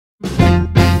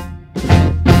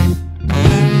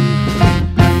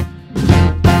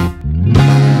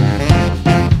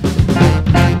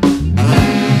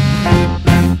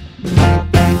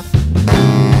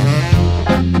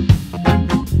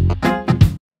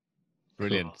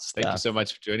Brilliant. Cool Thank you stuff. so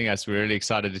much for joining us. We're really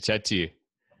excited to chat to you.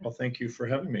 Well, thank you for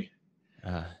having me.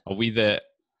 Are we the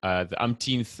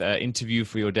umpteenth interview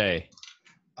for your day?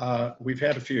 We've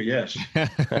had a few, yes.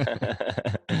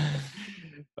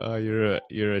 Oh,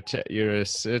 you're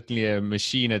certainly a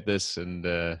machine at this, and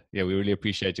yeah, we really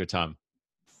appreciate your time.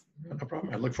 No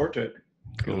problem. I look forward to it.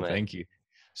 Cool, man. thank you.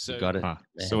 So You got it,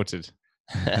 sorted.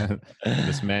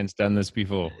 This man's done this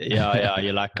before. Yeah.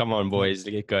 You're like, come on, boys,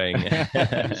 get going.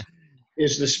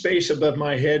 Is the space above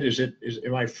my head?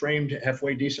 Am I framed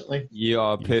halfway decently? You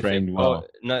are perfect. framed well.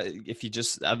 No, if you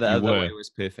just the other way was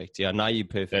perfect. Yeah, now you're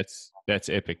perfect. That's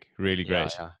epic. Really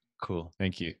great. Yeah, cool.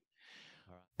 Thank you.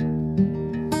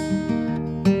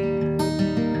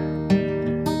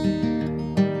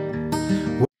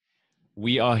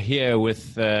 We are here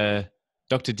with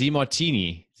Dr.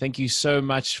 Demartini. Thank you so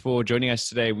much for joining us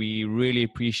today. We really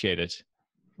appreciate it.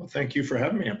 Well, thank you for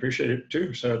having me. I appreciate it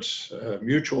too. So it's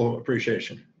mutual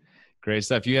appreciation. Great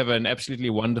stuff. You have an absolutely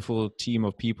wonderful team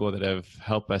of people that have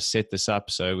helped us set this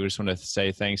up. So we just want to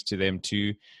say thanks to them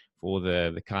too for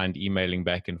the kind emailing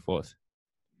back and forth.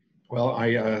 Well,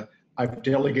 I've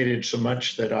delegated so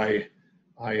much that I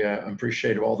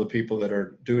appreciate all the people that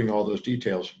are doing all those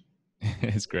details.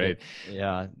 It's great.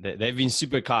 Yeah, they've been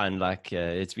super kind. Like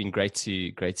it's been great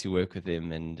to work with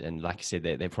them, and like I said,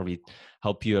 they probably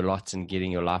help you a lot in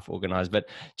getting your life organized. But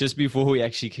just before we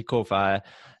actually kick off,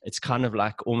 it's kind of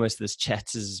like almost this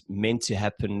chat is meant to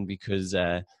happen because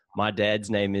my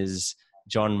dad's name is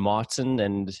John Martin,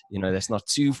 and that's not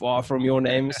too far from your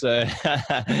name. So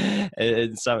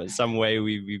in some way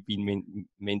we've been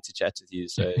meant to chat with you.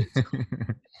 So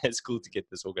it's cool to get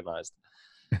this organized.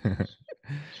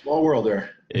 Small world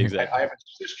there. Exactly. I have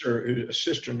a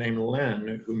sister named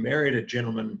Len who married a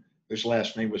gentleman whose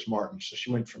last name was Martin. So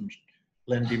she went from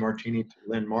Len Demartini to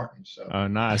Len Martin. So. Oh,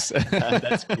 nice.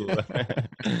 That's cool.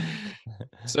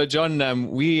 So,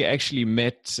 John, we actually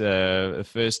met the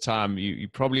first time. You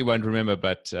probably won't remember,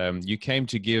 but you came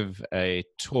to give a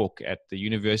talk at the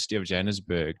University of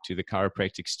Johannesburg to the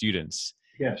chiropractic students.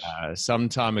 Yes. Some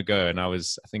time ago, and I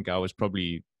think I was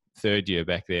probably third year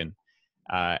back then.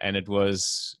 And it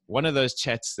was one of those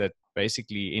chats that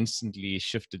basically instantly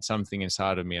shifted something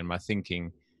inside of me and my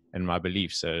thinking and my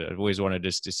beliefs. So I always wanted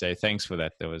just to say thanks for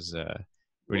that. That was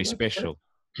really special.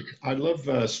 I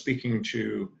love speaking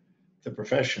to the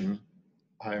profession.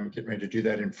 I'm getting ready to do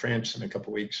that in France in a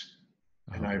couple of weeks.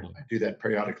 And I do that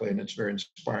periodically, and it's very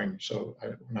inspiring. So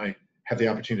when I have the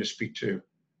opportunity to speak to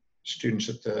students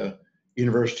at the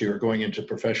university who are going into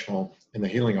professional in the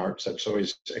healing arts, that's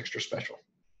always extra special.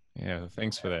 Yeah,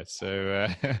 thanks for that.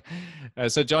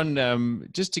 So, John,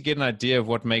 just to get an idea of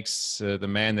what makes the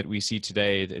man that we see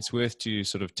today, it's worth to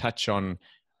sort of touch on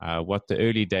what the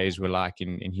early days were like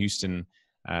in Houston.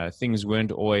 Things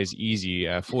weren't always easy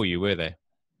for you, were they?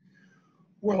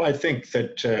 Well, I think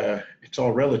that it's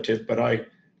all relative, but I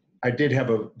did have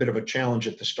a bit of a challenge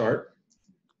at the start.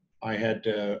 I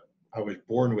was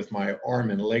born with my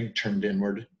arm and leg turned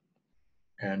inward,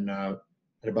 and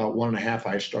at about 1.5,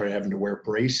 I started having to wear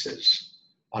braces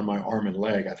on my arm and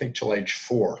leg, I think till age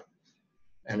 4.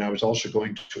 And I was also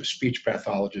going to a speech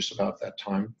pathologist about that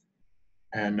time.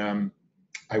 And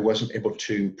I wasn't able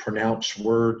to pronounce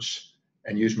words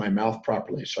and use my mouth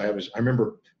properly. So I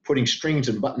remember putting strings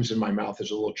and buttons in my mouth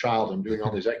as a little child and doing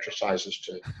all these exercises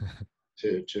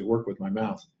to work with my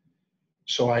mouth.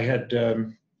 So I had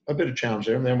a bit of challenge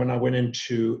there. And then when I went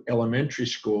into elementary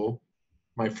school,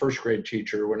 my first grade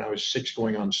teacher, when I was 6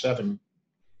 going on 7,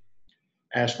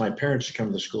 asked my parents to come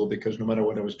to the school because no matter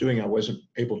what I was doing, I wasn't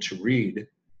able to read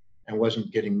and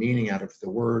wasn't getting meaning out of the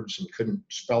words and couldn't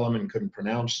spell them and couldn't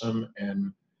pronounce them.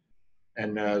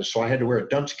 And so I had to wear a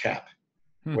dunce cap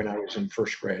when I was in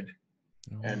first grade.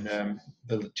 And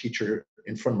the teacher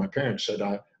in front of my parents said,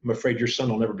 I'm afraid your son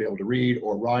will never be able to read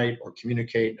or write or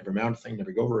communicate, never amount to anything,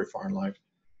 never go very far in life.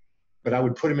 But I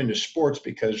would put him into sports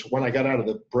because when I got out of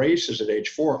the braces at age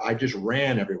 4, I just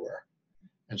ran everywhere.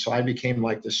 And so I became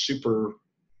like this super,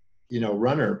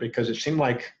 runner, because it seemed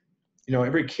like,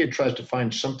 every kid tries to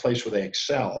find some place where they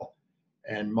excel.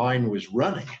 And mine was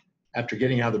running. After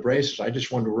getting out of the braces, I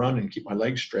just wanted to run and keep my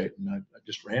legs straight. And I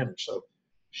just ran. And so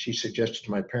she suggested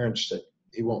to my parents that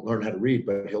he won't learn how to read,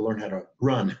 but he'll learn how to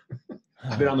run.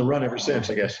 I've been on the run ever since,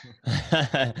 I guess.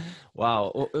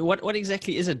 Wow. What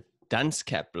exactly is a dunce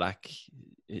cap? Like,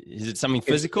 is it something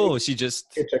physical, or is she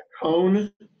just... It's a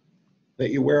cone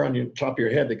that you wear on your top of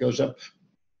your head that goes up.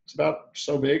 It's about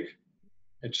so big.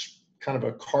 It's kind of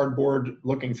a cardboard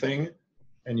looking thing,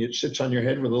 and it sits on your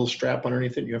head with a little strap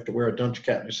underneath it. You have to wear a dunce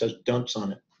cap. It says dunce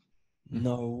on it.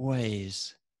 No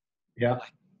ways. Yeah.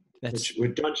 which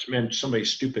with dunce meant somebody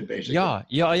stupid, basically.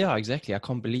 Yeah, exactly. I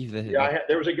can't believe that. Yeah,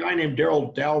 there was a guy named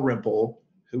Daryl Dalrymple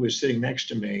who was sitting next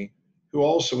to me, who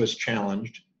also was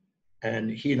challenged, and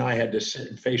he and I had to sit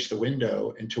and face the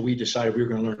window until we decided we were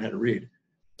going to learn how to read.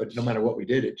 But no matter what we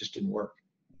did, it just didn't work.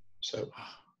 So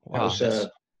that was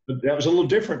a little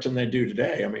different than they do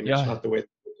today. I mean, it's not the way they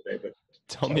do today, but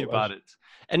tell me about it.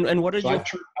 And what did you?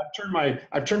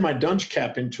 I've turned my dunce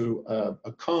cap into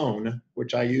a cone,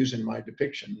 which I use in my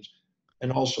depictions,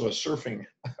 and also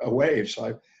a wave.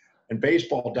 So and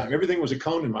baseball dime. Everything was a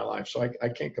cone in my life, so I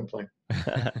can't complain.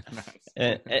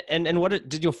 And what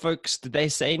did your folks? Did they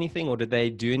say anything, or did they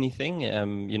do anything?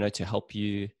 To help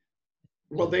you.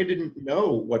 Well, they didn't know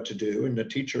what to do, and the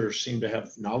teacher seemed to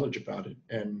have knowledge about it,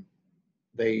 and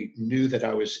they knew that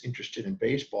I was interested in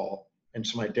baseball, and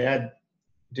so my dad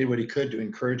did what he could to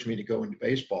encourage me to go into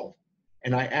baseball,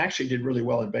 and I actually did really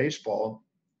well in baseball,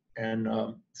 and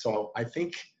so I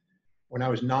think when I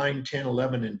was 9, 10,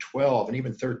 11, and 12, and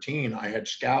even 13, I had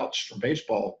scouts from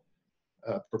baseball,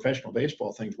 professional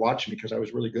baseball things watching me because I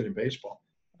was really good in baseball,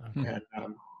 and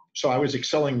so I was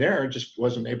excelling there, just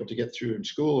wasn't able to get through in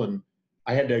school, and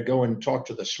I had to go and talk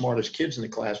to the smartest kids in the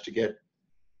class to get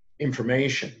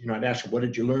information. I'd ask them, what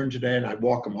did you learn today? And I'd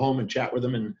walk them home and chat with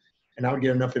them, and I would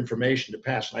get enough information to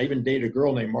pass. And I even dated a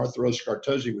girl named Martha Rose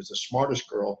Scartozzi, who was the smartest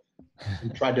girl,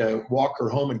 and tried to walk her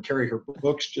home and carry her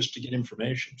books just to get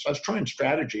information. So I was trying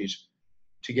strategies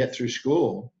to get through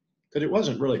school, because it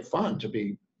wasn't really fun to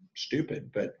be stupid,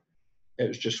 but it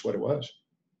was just what it was.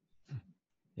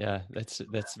 Yeah, that's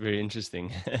very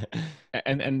interesting.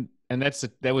 and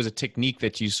that was a technique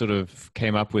that you sort of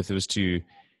came up with, was to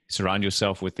surround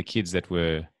yourself with the kids that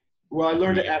were. Well, I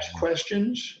learned to ask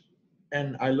questions,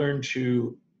 and I learned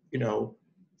to,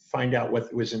 find out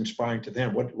what was inspiring to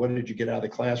them. What did you get out of the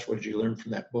class? What did you learn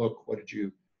from that book? What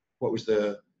was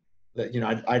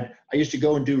I used to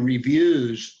go and do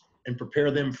reviews and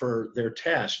prepare them for their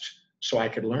test so I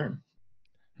could learn.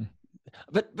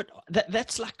 But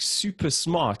that's like super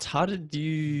smart. How did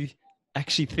you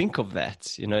actually think of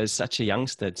that, as such a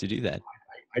youngster, to do that?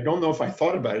 I don't know if I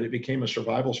thought about it. It became a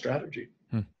survival strategy.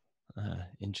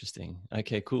 Interesting.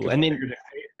 Okay, cool. And then,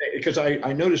 because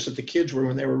I noticed that the kids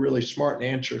when they were really smart and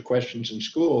answered questions in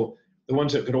school, the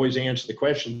ones that could always answer the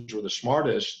questions were the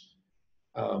smartest.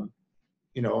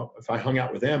 If I hung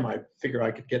out with them, I figured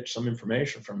I could get some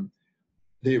information from them.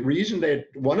 The reason that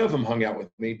one of them hung out with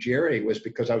me, Jerry, was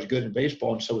because I was good in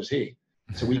baseball, and so was he.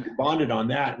 So we bonded on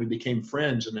that. We became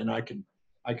friends, and then I could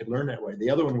learn that way. The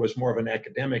other one was more of an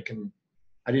academic, and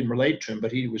I didn't relate to him,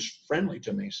 but he was friendly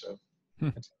to me. So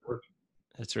that's how it worked.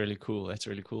 That's really cool. That's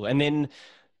really cool. And then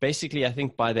basically, I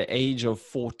think by the age of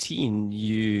 14,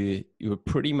 you were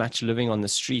pretty much living on the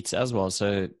streets as well.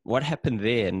 So what happened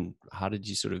there, and how did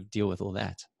you sort of deal with all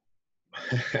that?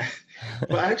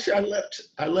 Well, actually,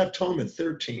 I left home at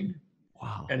 13.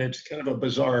 Wow. And it's kind of a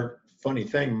bizarre, funny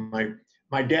thing.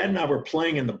 My dad and I were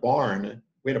playing in the barn.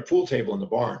 We had a pool table in the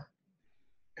barn,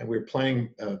 and we were playing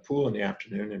pool in the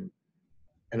afternoon.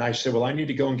 And I said, well, I need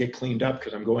to go and get cleaned up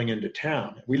because I'm going into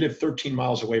town. We live 13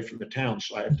 miles away from the town,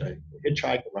 so I have to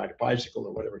hitchhike or ride a bicycle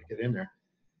or whatever to get in there.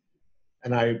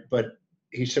 But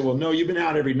he said, well, no, you've been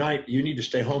out every night. You need to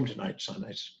stay home tonight, son.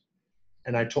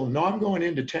 And I told him, no, I'm going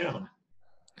into town.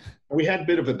 We had a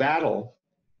bit of a battle,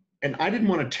 and I didn't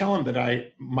want to tell him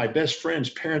that my best friend's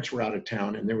parents were out of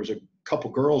town, and there was a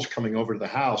couple girls coming over to the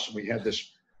house, and we had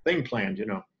this thing planned,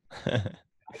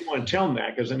 I didn't want to tell him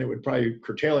that, because then it would probably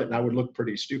curtail it, and I would look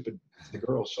pretty stupid to the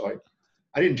girls. So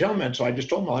I didn't tell him that, so I just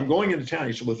told him, well, I'm going into town.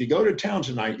 He said, well, if you go to town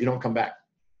tonight, you don't come back.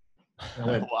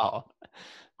 Wow.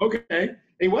 Okay.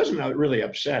 He wasn't really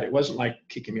upset. It wasn't like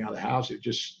kicking me out of the house. It was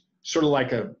just sort of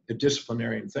like a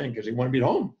disciplinarian thing, because he wanted me at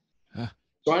home.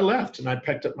 So I left, and I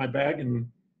packed up my bag, and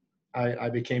I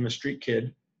became a street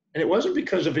kid. And it wasn't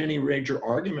because of any major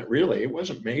argument, really. It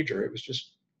wasn't major. It was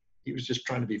just, he was just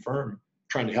trying to be firm,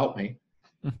 trying to help me.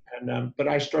 And but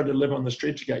I started to live on the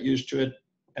streets. I got used to it.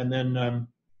 And then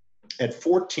at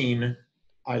 14,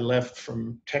 I left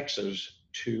from Texas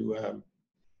to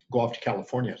go off to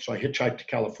California. So I hitchhiked to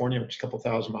California, which is a couple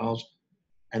thousand miles,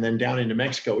 and then down into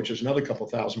Mexico, which is another couple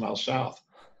thousand miles south.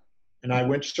 And I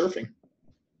went surfing,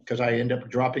 because I ended up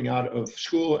dropping out of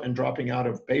school and dropping out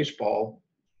of baseball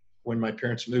when my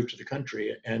parents moved to the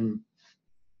country. And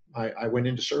I went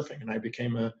into surfing, and I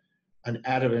became an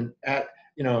advocate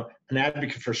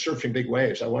for surfing big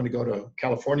waves. I wanted to go to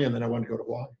California, and then I wanted to go to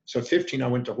Hawaii. So at 15, I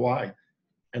went to Hawaii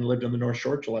and lived on the North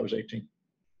Shore till I was 18.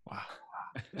 Wow.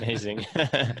 Amazing.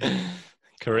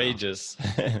 Courageous.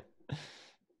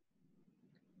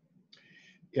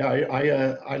 Yeah,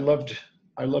 I loved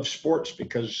sports,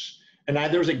 because And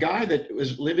there was a guy that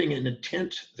was living in a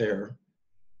tent there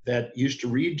that used to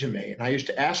read to me, and I used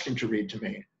to ask him to read to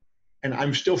me, and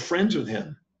I'm still friends with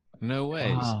him. No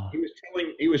way. Wow.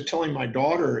 He was telling my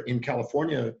daughter in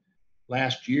California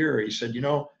last year, he said, you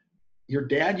know, your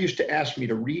dad used to ask me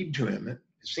to read to him. It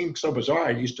seemed so bizarre.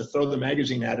 I used to throw the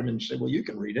magazine at him and say, well, you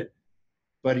can read it.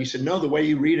 But he said, no, the way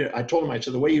you read it, I told him, I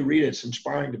said, the way you read it, it's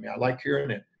inspiring to me. I like hearing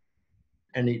it.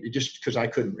 And just because I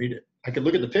couldn't read it. I could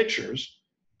look at the pictures,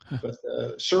 but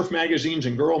surf magazines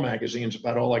and girl magazines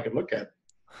about all I could look at.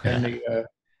 And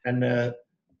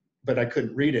but I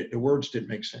couldn't read it. The words didn't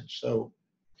make sense. So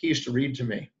he used to read to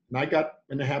me. And I got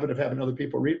in the habit of having other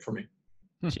people read for me.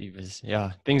 Jeebus.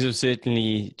 Yeah, things have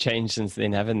certainly changed since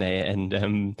then, haven't they?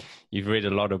 And you've read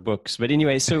a lot of books. But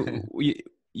anyway, so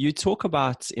you talk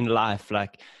about in life,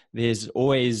 like there's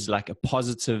always like a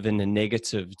positive and a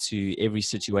negative to every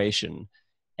situation.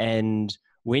 And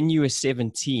when you were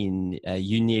 17,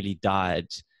 you nearly died.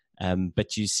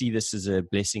 But you see this as a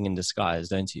blessing in disguise,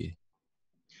 don't you?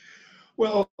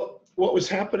 Well, what was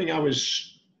happening, I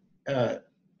was,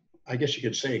 I guess you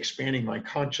could say, expanding my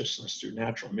consciousness through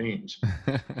natural means.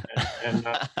 and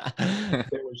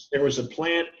there was a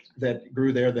plant that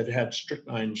grew there that had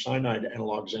strychnine cyanide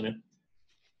analogs in it.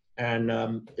 And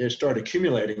it started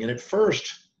accumulating. And at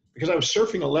first, because I was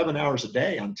surfing 11 hours a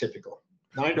day on typical,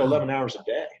 9 to 11 hours a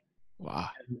day. Wow.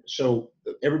 And so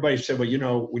everybody said, well, you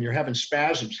know, when you're having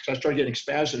spasms, because I started getting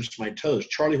spasms to my toes,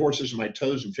 Charlie horses in my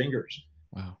toes and fingers.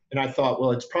 Wow. And I thought,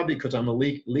 well, it's probably because I'm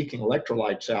leaking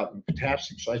electrolytes out and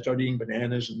potassium. So I started eating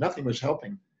bananas and nothing was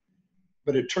helping.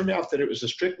 But it turned out that it was the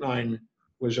strychnine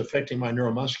was affecting my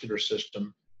neuromuscular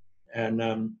system. And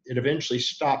it eventually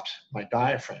stopped my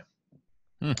diaphragm.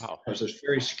 Wow. There's this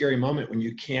very scary moment when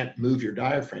you can't move your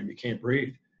diaphragm, you can't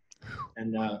breathe.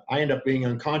 And I ended up being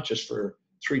unconscious for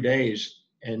 3 days.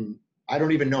 And I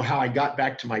don't even know how I got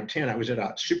back to my tent. I was at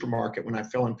a supermarket when I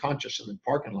fell unconscious in the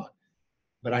parking lot.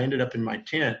 But I ended up in my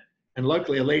tent. And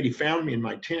luckily, a lady found me in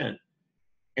my tent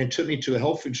and took me to a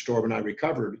health food store when I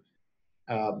recovered.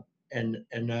 And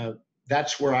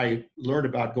that's where I learned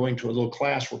about going to a little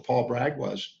class where Paul Bragg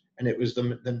was. And it was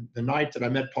the night that I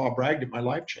met Paul Bragg that my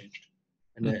life changed.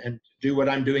 And to do what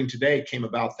I'm doing today came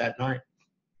about that night.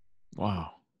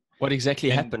 Wow. What exactly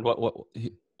happened?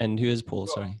 And who is Paul?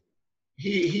 Sorry.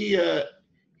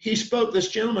 He spoke,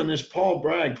 this gentleman, this Paul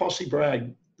Bragg, Paul C.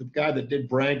 Bragg, the guy that did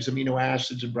Bragg's amino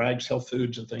acids and Bragg's health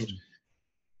foods and things.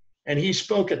 And he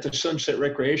spoke at the Sunset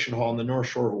Recreation Hall in the North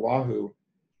Shore of Oahu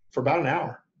for about an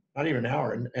hour, not even an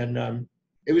hour. And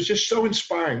it was just so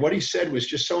inspiring. What he said was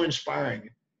just so inspiring.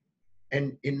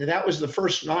 And that was the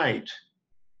first night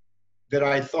that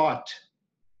I thought,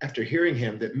 after hearing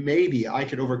him, that maybe I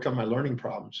could overcome my learning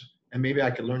problems and maybe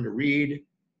I could learn to read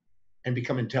and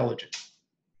become intelligent.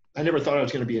 I never thought I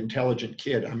was going to be an intelligent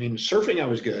kid. I mean, surfing, I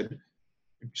was good.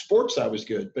 Sports, I was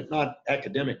good, but not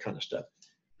academic kind of stuff.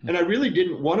 And I really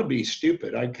didn't want to be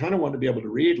stupid. I kind of wanted to be able to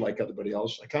read like everybody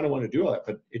else. I kind of wanted to do all that,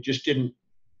 but it just didn't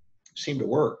seem to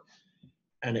work.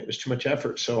 And it was too much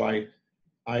effort. So I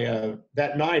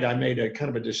that night I made a kind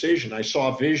of a decision. I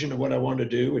saw a vision of what I wanted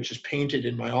to do, which is painted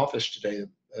in my office today,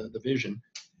 the vision.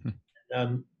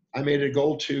 I made it a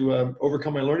goal to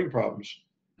overcome my learning problems.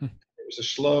 It was a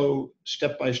slow,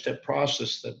 step-by-step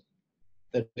process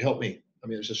that helped me. I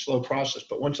mean, it was a slow process,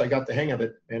 but once I got the hang of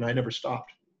it, and I never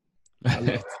stopped.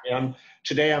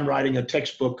 Today I'm writing a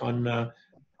textbook on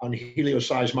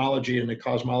helioseismology and the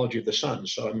cosmology of the sun.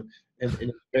 So I'm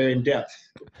very in depth.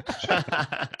 So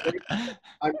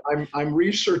I'm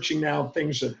researching now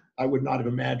things that I would not have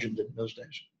imagined in those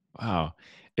days. Wow.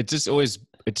 It just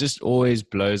always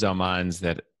blows our minds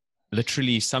that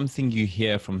literally something you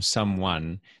hear from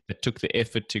someone that took the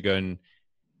effort to go and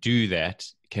do that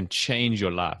can change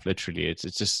your life. Literally. It's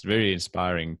just very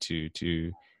inspiring to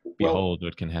behold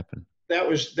what can happen. That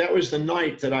was the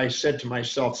night that I said to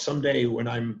myself, someday when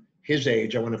I'm his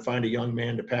age, I want to find a young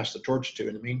man to pass the torch to.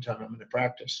 In the meantime, I'm going to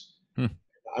practice.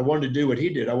 I wanted to do what he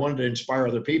did. I wanted to inspire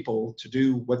other people to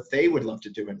do what they would love to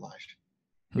do in life,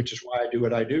 which is why I do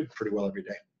what I do pretty well every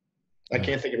day. I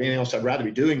can't think of anything else I'd rather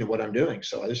be doing than what I'm doing.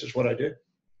 So this is what I do.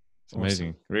 It's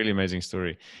amazing. Really amazing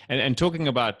story. And talking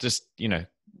about just,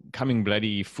 coming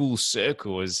bloody full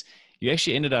circle is you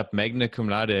actually ended up Magna Cum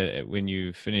Laude when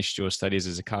you finished your studies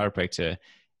as a chiropractor.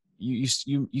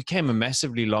 You came a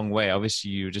massively long way.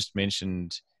 Obviously, you just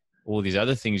mentioned all these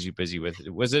other things you're busy with.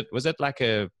 Was it like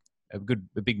a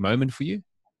big moment for you?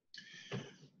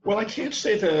 Well, I can't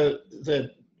say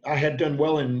that I had done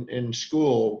well in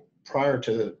school prior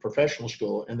to professional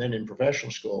school and then in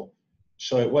professional school.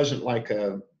 So it wasn't like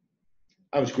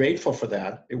I was grateful for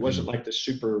that. It wasn't like this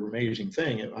super amazing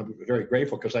thing. I'm very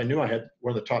grateful because I knew I had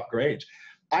one of the top grades.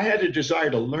 I had a desire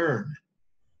to learn,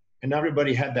 and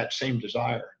everybody had that same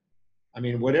desire. I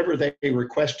mean, whatever they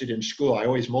requested in school, I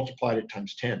always multiplied it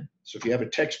times 10. So if you have a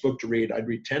textbook to read, I'd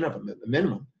read 10 of them at the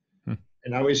minimum.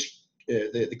 And I always,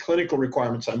 the clinical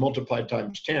requirements, I multiplied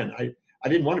times 10. I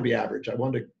didn't want to be average. I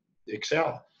wanted to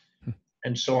excel.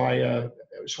 And so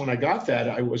so when I got that,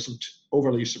 I wasn't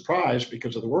overly surprised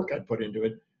because of the work I'd put into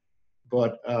it.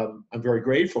 But I'm very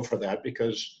grateful for that,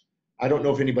 because I don't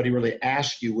know if anybody really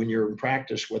asks you when you're in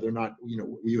practice whether or not,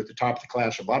 were you at the top of the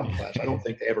class or bottom of the class. I don't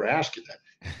think they ever ask you that.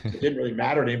 It didn't really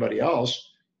matter to anybody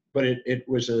else, but it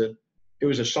was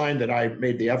a sign that I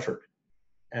made the effort.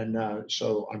 And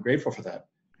so I'm grateful for that.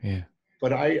 Yeah.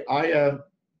 But I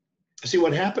see,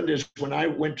 what happened is when I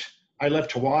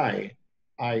left Hawaii,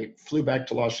 I flew back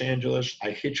to Los Angeles.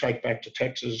 I hitchhiked back to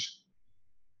Texas.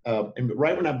 And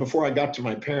right before I got to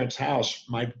my parents' house,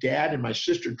 my dad and my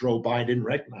sister drove by and didn't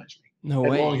recognize me. No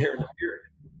way. Long hair and a beard.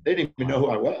 They didn't even know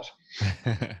who I was.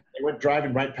 They went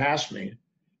driving right past me,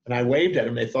 and I waved at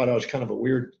them. They thought I was kind of a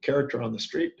weird character on the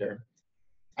street there.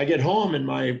 I get home, and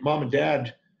my mom and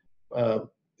dad,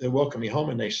 they welcomed me home,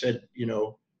 and they said,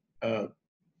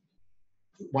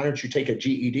 why don't you take a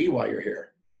GED while you're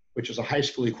here, which is a high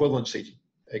school equivalency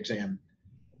exam.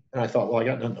 And I thought, well, I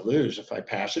got nothing to lose. If I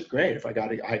pass it, great. If I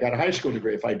got a high school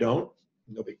degree. If I don't,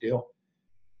 no big deal.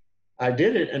 I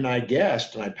did it, and I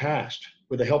guessed, and I passed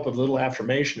with the help of a little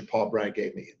affirmation that Paul Bragg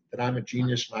gave me, that I'm a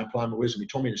genius and I apply my wisdom. He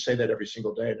told me to say that every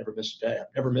single day. I never missed a day.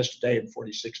 I've never missed a day in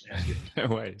 46 and a half years. No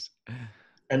ways.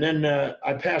 And then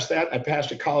I passed that. I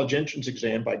passed a college entrance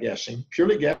exam by guessing,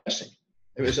 purely guessing.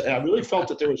 I really felt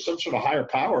that there was some sort of higher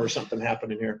power or something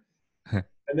happening here.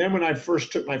 And then when I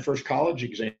first took my first college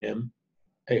exam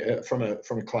from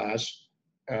a class,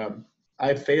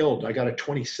 I failed. I got a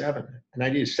 27, and I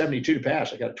needed 72 to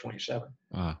pass. I got a 27.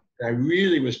 And I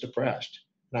really was depressed,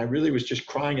 and I really was just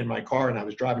crying in my car. And I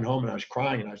was driving home, and I was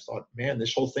crying, and I thought, man,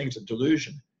 this whole thing's a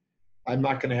delusion. I'm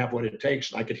not going to have what it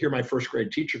takes. And I could hear my first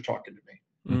grade teacher talking to me.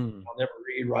 I'll never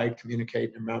read, write,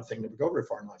 communicate, and amount thing never go very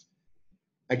far in life.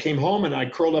 I came home, and I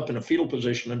curled up in a fetal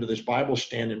position under this Bible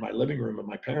stand in my living room of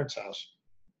my parents' house.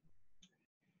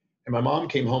 And my mom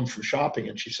came home from shopping,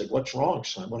 and she said, "What's wrong,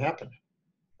 son? What happened?"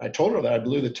 I told her that I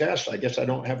blew the test. I guess I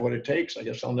don't have what it takes. I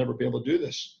guess I'll never be able to do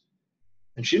this.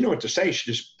 And she didn't know what to say.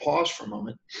 She just paused for a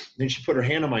moment. Then she put her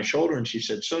hand on my shoulder, and she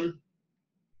said, "Son,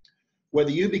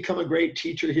 whether you become a great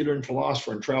teacher, healer, and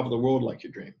philosopher and travel the world like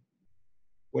you dream,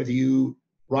 whether you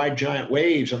ride giant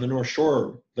waves on the North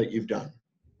Shore that you've done,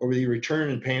 or whether you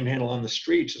return and panhandle on the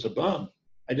streets as a bum,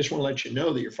 I just want to let you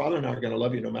know that your father and I are going to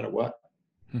love you no matter what."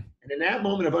 And in that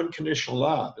moment of unconditional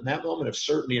love, in that moment of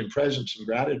certainty and presence and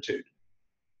gratitude,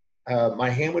 my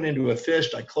hand went into a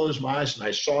fist. I closed my eyes, and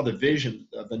I saw the vision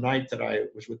of the night that I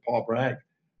was with Paul Bragg,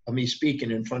 of me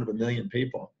speaking in front of 1 million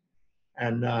people.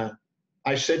 And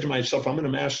I said to myself, I'm going to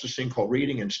master this thing called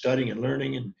reading and studying and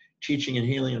learning and teaching and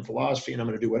healing and philosophy, and I'm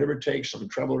going to do whatever it takes. I'm going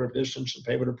to travel whatever distance and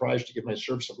pay whatever price to give my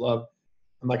service of love.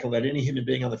 I'm not going to let any human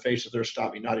being on the face of the earth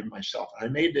stop me, not even myself. And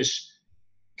I made this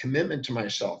commitment to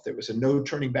myself. There was a no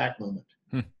turning back moment.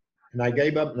 And I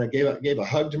gave up, and I gave a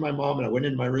hug to my mom, and I went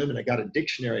into my room, and I got a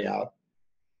dictionary out,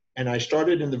 and I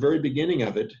started in the very beginning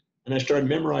of it, and I started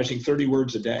memorizing 30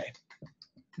 words a day.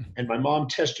 And my mom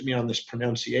tested me on this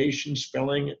pronunciation,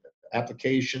 spelling,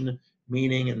 application,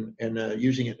 meaning, and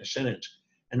using it in a sentence.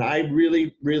 And I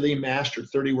really, really mastered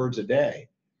 30 words a day.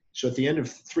 So at the end of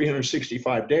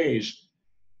 365 days,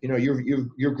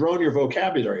 you've grown your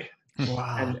vocabulary.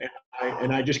 Wow.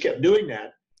 And I just kept doing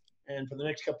that. And for the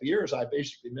next couple of years, I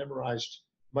basically memorized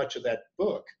much of that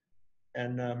book.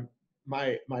 And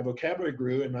my vocabulary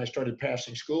grew, and I started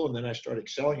passing school, and then I started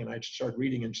excelling, and I started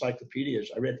reading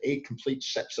encyclopedias. I read 8 complete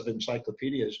sets of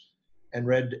encyclopedias and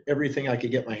read everything I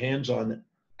could get my hands on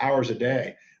hours a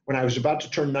day. When I was about to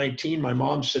turn 19, my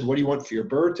mom said, "What do you want for your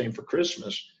birthday and for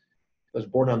Christmas?" I was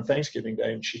born on Thanksgiving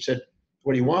Day. And she said,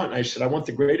 "What do you want?" And I said, "I want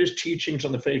the greatest teachings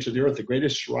on the face of the earth, the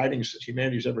greatest writings that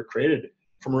humanity's ever created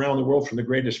from around the world, from the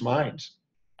greatest minds."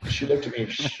 She looked at me,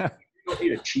 "You don't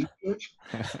need a cheat coach?"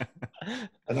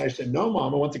 And I said, "No,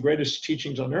 Mom, I want the greatest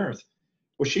teachings on earth."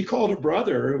 Well, she called a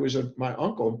brother, who was my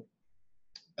uncle,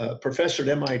 a professor at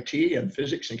MIT in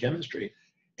physics and chemistry,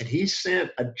 and he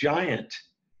sent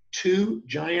two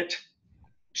giant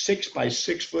 6 by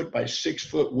 6 foot by 6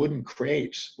 foot wooden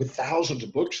crates with thousands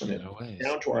of books in it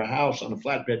down to our house on a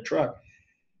flatbed truck.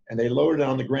 And they lowered it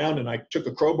on the ground, and I took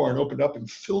a crowbar and opened up and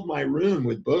filled my room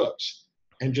with books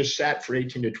and just sat for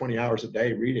 18 to 20 hours a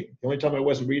day reading. The only time I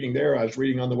wasn't reading there, I was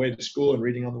reading on the way to school and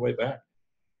reading on the way back.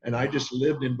 And I just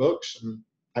lived in books. And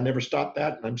I never stopped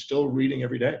that, and I'm still reading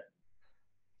every day.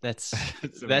 That's That's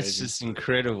that's amazing. just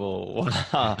incredible.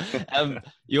 Wow.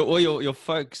 All your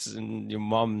folks and your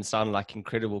mom sound like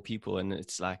incredible people, and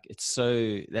it's like it's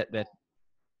so that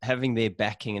having their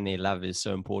backing and their love is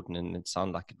so important, and it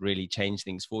sounds like it really changed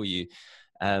things for you.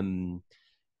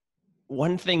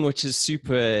 One thing which is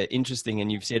super interesting, and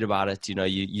you've said about it,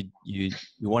 you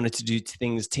wanted to do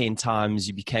things 10 times,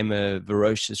 you became a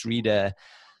voracious reader.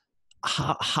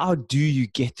 How do you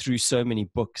get through so many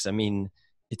books? I mean,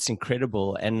 it's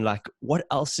incredible. And like, what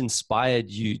else inspired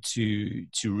you to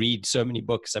read so many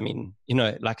books? I mean,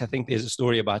 like, I think there's a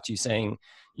story about you saying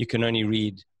you can only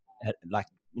read, like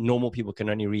normal people can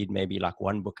only read maybe like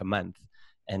one book a month.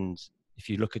 And if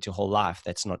you look at your whole life,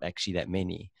 that's not actually that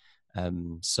many.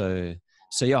 So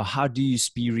yeah, how do you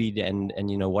speed read, and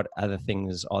what other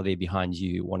things are there behind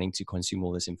you wanting to consume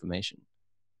all this information?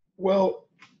 Well,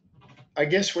 I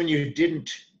guess when you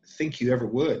didn't think you ever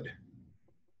would,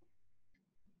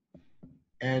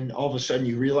 and all of a sudden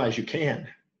you realize you can,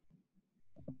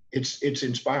 it's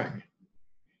inspiring.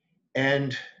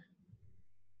 And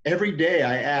every day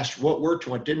I asked what worked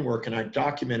and what didn't work, and I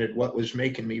documented what was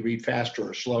making me read faster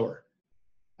or slower.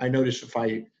 I noticed if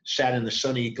I sat in the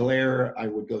sunny glare, I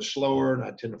would go slower, and I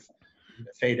tend to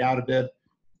fade out a bit.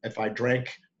 If I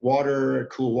drank water,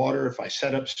 cool water, if I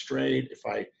sat up straight, if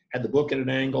I had the book at an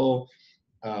angle,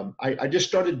 I just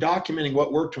started documenting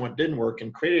what worked and what didn't work,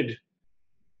 and created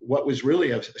what was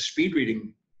really a speed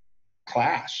reading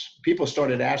class. People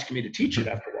started asking me to teach it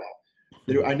after a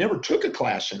while. I never took a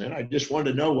class in it. I just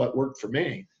wanted to know what worked for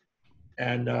me.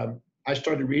 And I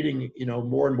started reading,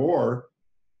 more and more.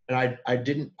 And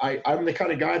I'm the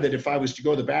kind of guy that if I was to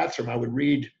go to the bathroom, I would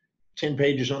read 10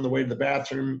 pages on the way to the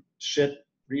bathroom, sit,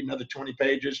 read another 20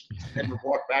 pages, and would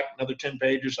walk back another 10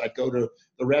 pages. I'd go to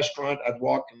the restaurant, I'd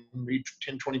walk and read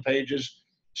 10, 20 pages,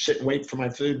 sit and wait for my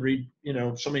food, read,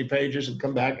 so many pages and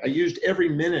come back. I used every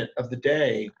minute of the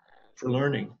day for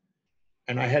learning.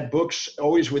 And I had books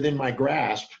always within my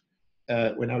grasp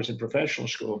when I was in professional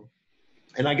school.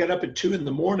 And I got up at 2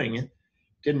 a.m,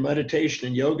 did meditation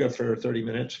and yoga for 30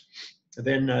 minutes, and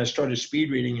then started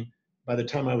speed reading. By the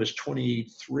time I was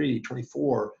 23,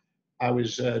 24, I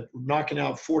was knocking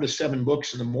out 4 to 7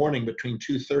 books in the morning between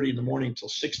 2:30 in the morning till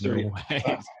 6:30.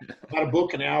 No, About a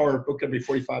book an hour, a book every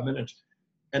 45 minutes.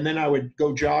 And then I would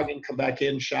go jogging, come back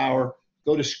in, shower,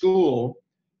 go to school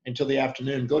until the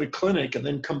afternoon, go to clinic, and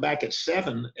then come back at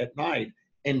 7 at night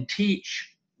and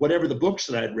teach whatever the books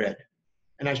that I'd read.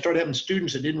 And I started having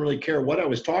students that didn't really care what I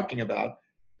was talking about.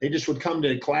 They just would come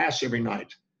to class every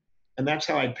night. And that's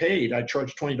how I paid. I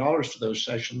charged $20 for those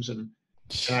sessions, and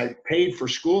I paid for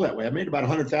school that way. I made about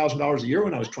 $100,000 a year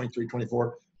when I was 23,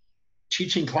 24,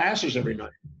 teaching classes every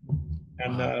night.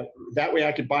 And that way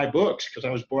I could buy books, because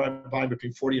I was buying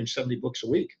between 40 and 70 books a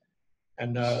week.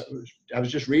 And I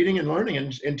was just reading and learning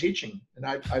and teaching. And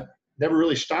I never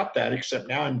really stopped that, except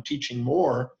now I'm teaching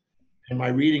more, and my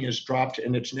reading has dropped,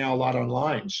 and it's now a lot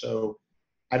online. So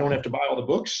I don't have to buy all the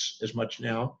books as much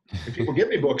now. And people give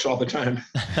me books all the time.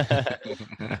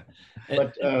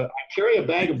 But I carry a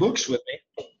bag of books with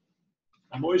me.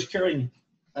 I'm always carrying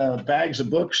bags of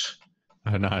books.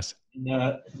 Oh, nice.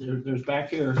 And, there's back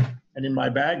here, and in my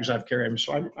bags I've carried them.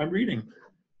 So I'm reading.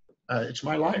 It's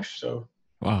my life. So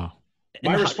Wow.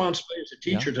 my responsibility as a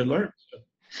teacher to learn. So.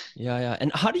 Yeah.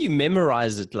 And how do you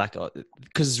memorize it? Like,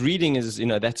 because reading is,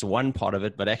 that's one part of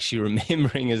it, but actually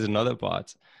remembering is another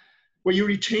part. Well, you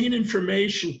retain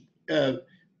information.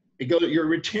 Your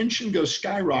retention goes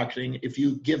skyrocketing if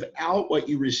you give out what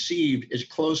you received as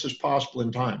close as possible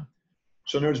in time.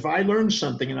 So in other words, if I learn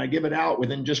something and I give it out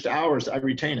within just hours, I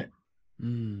retain it.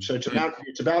 So it's about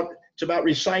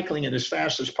recycling it as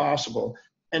fast as possible,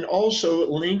 and also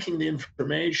linking the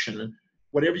information,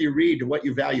 whatever you read, to what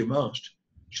you value most.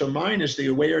 So mine is the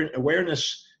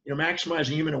awareness,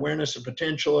 maximizing human awareness and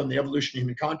potential and the evolution of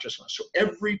human consciousness. So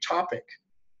every topic,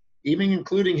 even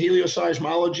including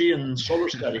helioseismology and solar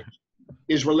studies,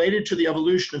 is related to the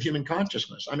evolution of human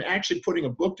consciousness. I'm actually putting a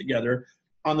book together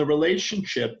on the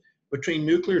relationship between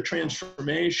nuclear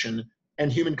transformation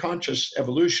and human conscious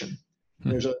evolution.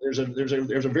 There's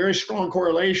a very strong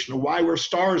correlation of why we're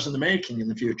stars in the making in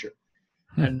the future,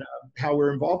 and how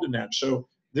we're involved in that. So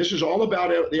this is all about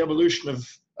the evolution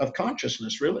of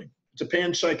consciousness, really. It's a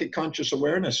panpsychic conscious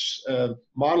awareness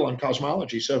model on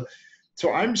cosmology. So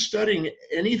I'm studying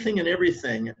anything and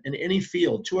everything in any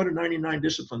field, 299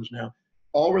 disciplines now,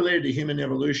 all related to human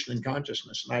evolution and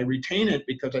consciousness. And I retain it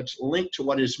because it's linked to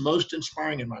what is most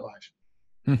inspiring in my life.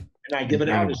 And I give it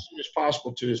out as soon as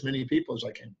possible to as many people as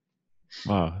I can.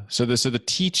 Wow. So the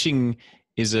teaching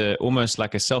is almost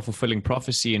like a self-fulfilling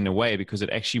prophecy in a way, because it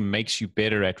actually makes you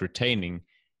better at retaining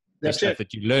the stuff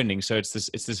that you're learning. So it's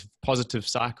this positive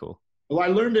cycle. Well, I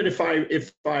learned that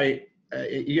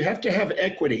you have to have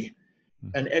equity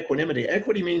and equanimity.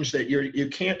 Equity means that you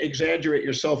can't exaggerate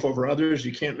yourself over others.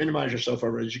 You can't minimize yourself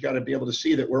over others. You got to be able to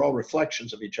see that we're all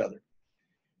reflections of each other.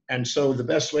 And so the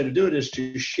best way to do it is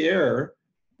to share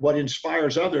what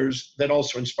inspires others that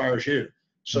also inspires you.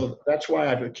 So that's why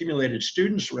I've accumulated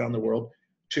students around the world,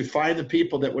 to find the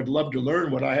people that would love to learn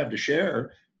what I have to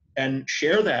share, and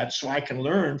share that so I can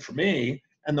learn for me,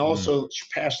 and also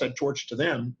pass that torch to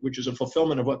them, which is a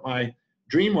fulfillment of what my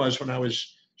dream was when I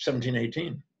was 17,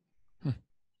 18.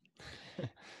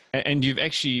 And you've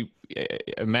actually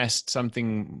amassed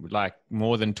something like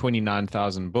more than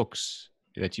 29,000 books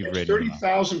that you've read.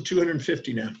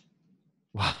 30,250 now.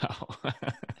 Wow.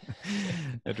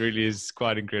 That really is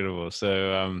quite incredible.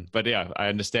 So, but yeah, I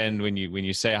understand when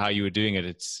you say how you were doing it,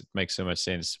 it makes so much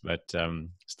sense, but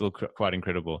still quite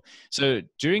incredible. So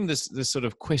during this sort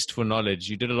of quest for knowledge,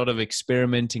 you did a lot of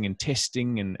experimenting and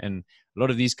testing and a lot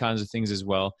of these kinds of things as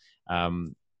well.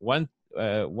 One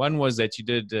was that you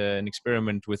did an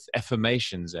experiment with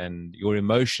affirmations and your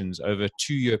emotions over a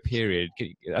 2-year period.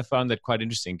 I found that quite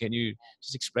interesting. Can you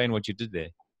just explain what you did there?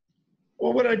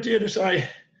 Well, what I did is at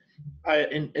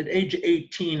age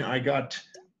 18, I got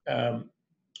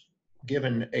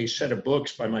given a set of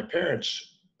books by my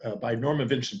parents by Norman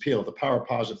Vincent Peale, The Power of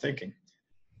Positive Thinking.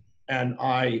 And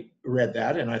I read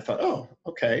that and I thought, oh,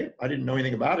 okay. I didn't know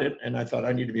anything about it. And I thought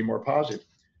I need to be more positive.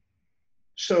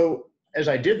 So as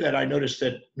I did that, I noticed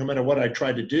that no matter what I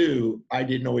tried to do, I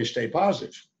didn't always stay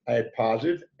positive. I had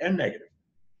positive and negative.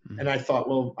 And I thought,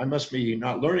 well, I must be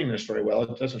not learning this very well.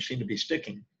 It doesn't seem to be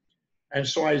sticking. And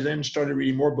so I then started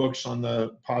reading more books on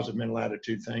the positive mental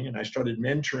attitude thing. And I started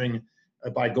mentoring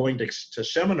by going to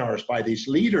seminars by these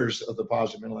leaders of the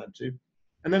positive mental attitude.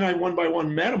 And then I one by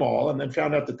one met them all, and then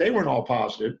found out that they weren't all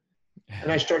positive.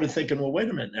 And I started thinking, well, wait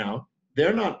a minute now.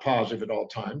 They're not positive at all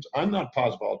times. I'm not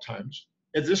positive all times.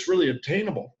 Is this really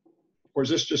attainable? Or is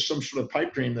this just some sort of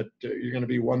pipe dream that you're going to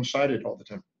be one-sided all the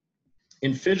time?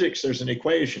 In physics, there's an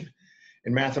equation.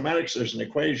 In mathematics, there's an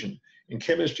equation. In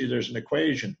chemistry, there's an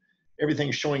equation.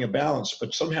 Everything's showing a balance,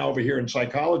 but somehow over here in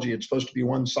psychology, it's supposed to be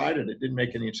one-sided. It didn't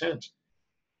make any sense.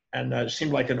 And it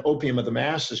seemed like an opium of the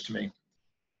masses to me.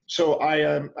 So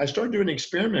I started doing an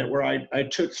experiment where I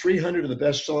took 300 of the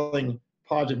best-selling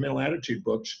positive mental attitude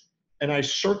books, and I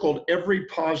circled every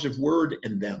positive word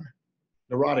in them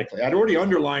neurotically. I'd already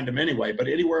underlined them anyway, but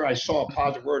anywhere I saw a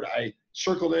positive word, I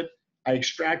circled it, I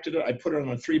extracted it, I put it on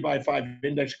a 3x5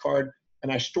 index card,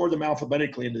 and I stored them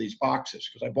alphabetically into these boxes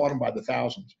because I bought them by the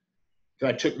thousands.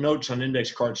 I took notes on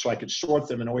index cards so I could sort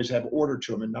them and always have order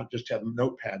to them and not just have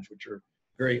notepads, which are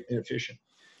very inefficient.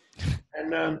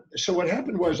 And so what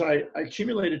happened was I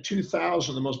accumulated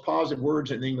 2,000 of the most positive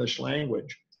words in the English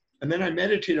language. And then I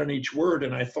meditated on each word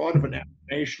and I thought of an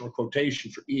affirmation or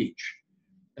quotation for each.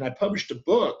 And I published a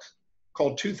book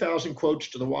called 2,000 Quotes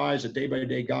to the Wise, a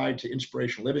day-by-day guide to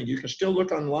inspirational living. You can still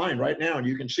look online right now and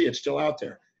you can see it's still out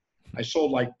there. I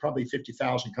sold like probably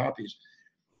 50,000 copies.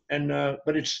 And,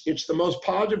 but it's the most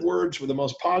positive words with the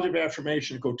most positive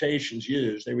affirmation and quotations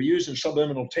used. They were used in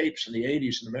subliminal tapes in the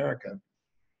 80s in America.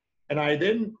 And I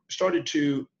then started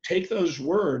to take those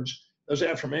words, those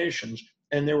affirmations,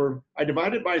 and I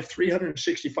divided by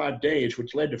 365 days,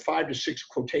 which led to 5 to 6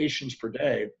 quotations per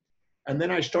day. And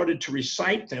then I started to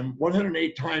recite them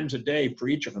 108 times a day for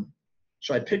each of them.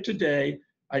 So I picked a day,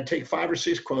 I'd take 5 or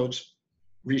 6 quotes,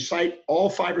 recite all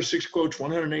 5 or 6 quotes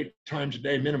 108 times a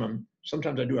day minimum.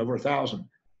 Sometimes I do over 1,000.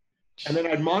 And then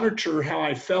I'd monitor how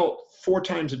I felt 4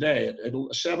 times a day at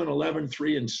 7, 11,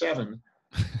 3, and 7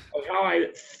 of how I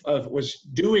was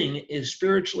doing is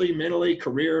spiritually, mentally,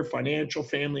 career, financial,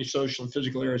 family, social, and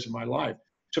physical areas of my life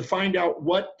to find out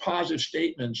what positive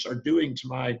statements are doing to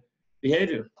my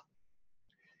behavior.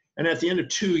 And at the end of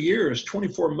 2 years,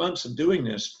 24 months of doing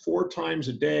this 4 times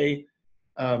a day,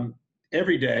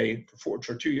 every day for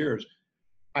 2 years,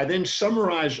 I then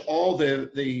summarized all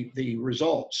the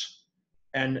results,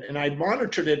 and I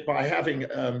monitored it by having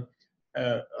a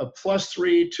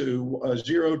 +3 to a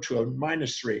 0 to a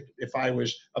 -3. If I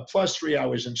was a +3, I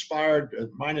was inspired. A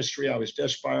 -3, I was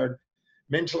despired.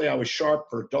 Mentally, I was sharp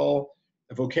or dull.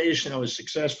 Vocation, I was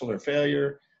successful or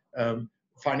failure.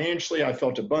 Financially, I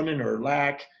felt abundant or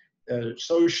lack.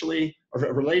 Socially, or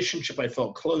a relationship, I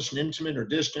felt close and intimate or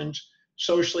distant.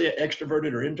 Socially,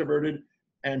 extroverted or introverted.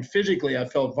 And physically, I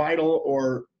felt vital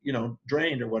or,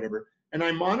 drained or whatever. And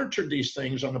I monitored these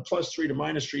things on a +3 to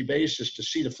 -3 basis to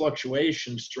see the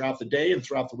fluctuations throughout the day and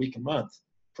throughout the week and month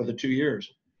for the 2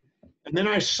 years. And then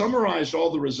I summarized all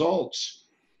the results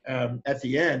at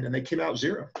the end, and they came out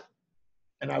 0.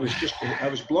 And I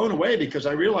was blown away because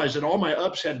I realized that all my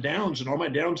ups had downs and all my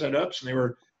downs had ups. And they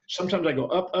were, sometimes I go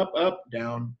up, up, up,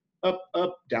 down,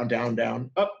 down, down, down,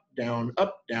 up, down,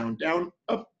 down,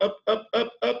 up, up, up,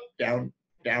 up, down,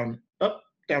 up,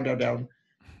 down, down, down.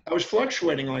 I was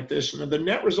fluctuating like this, and the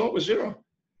net result was 0.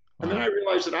 And then I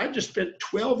realized that I just spent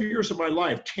 12 years of my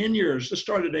life, 10 years, this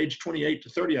started at age 28 to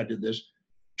 30, I did this.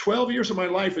 12 years of my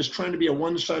life is trying to be a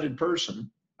one-sided person.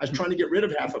 I was trying to get rid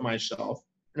of half of myself.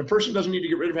 And a person doesn't need to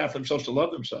get rid of half themselves to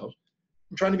love themselves.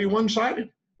 I'm trying to be one-sided,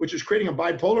 which is creating a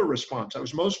bipolar response. I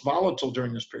was most volatile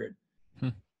during this period.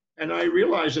 And I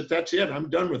realized that that's it. I'm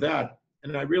done with that.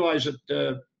 And I realized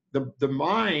that the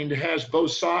mind has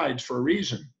both sides for a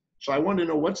reason. So I wanted to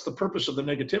know what's the purpose of the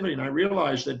negativity. And I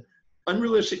realized that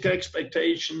unrealistic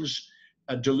expectations,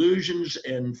 delusions,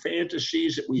 and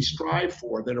fantasies that we strive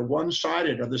for that are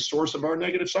one-sided are the source of our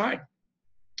negative side.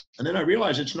 And then I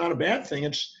realized it's not a bad thing.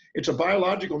 It's a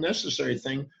biological necessary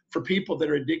thing for people that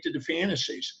are addicted to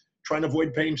fantasies, trying to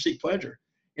avoid pain, seek pleasure.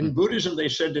 In Buddhism, they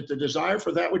said that the desire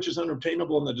for that which is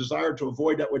unobtainable and the desire to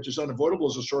avoid that which is unavoidable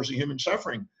is a source of human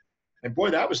suffering. And boy,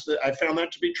 I found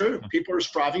that to be true. People are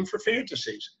striving for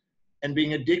fantasies and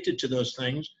being addicted to those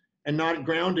things and not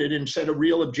grounded in set of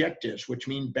real objectives, which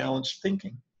mean balanced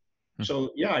thinking.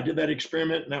 So yeah, I did that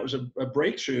experiment, and that was a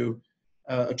breakthrough,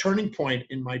 a turning point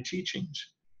in my teachings,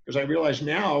 because I realized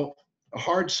now a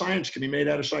hard science can be made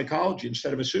out of psychology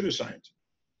instead of a pseudoscience.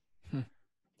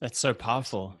 That's so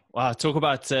powerful. Wow. Talk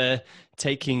about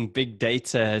taking big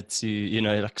data to,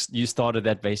 like you started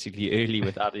that basically early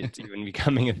without it even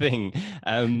becoming a thing.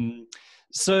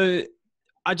 So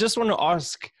I just want to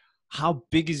ask, how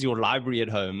big is your library at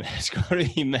home? It's got to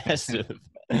be massive.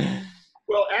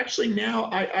 Well, actually now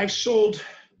I sold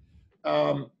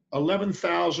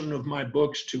 11,000 of my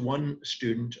books to one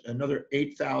student, another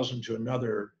 8,000 to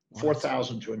another,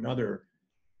 4,000 to another.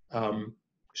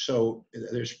 So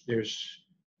there's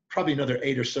probably another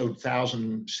 8 or so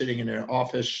thousand sitting in their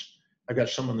office. I've got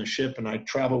some on the ship, and I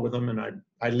travel with them, and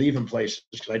I leave them places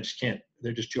because I just can't.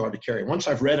 They're just too hard to carry. Once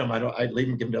I've read them, I leave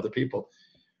them, give them to other people.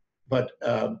 But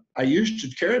I used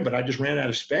to carry them, but I just ran out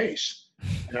of space,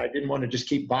 and I didn't want to just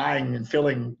keep buying and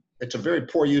filling. It's a very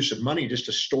poor use of money just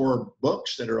to store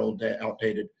books that are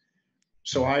outdated.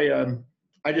 So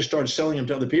I just started selling them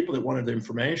to other people that wanted the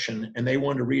information, and they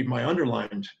wanted to read my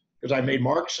underlined, because I made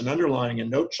marks and underlining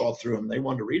and notes all through them. They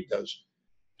wanted to read those.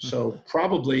 So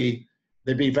probably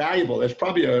they'd be valuable. There's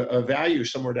probably a value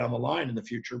somewhere down the line in the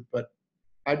future, but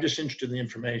I'm just interested in the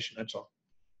information. That's all.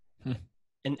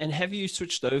 And have you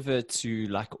switched over to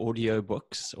like audio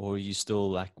books, or are you still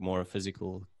like more a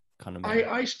physical kind of man?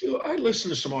 I listen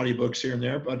to some audiobooks here and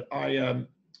there, but I'm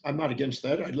not against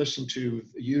that. I listen to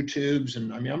YouTubes,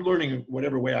 and I'm learning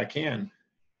whatever way I can,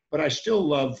 but I still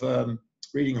love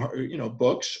reading,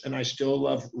 books, and I still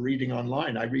love reading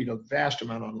online. I read a vast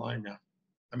amount online now.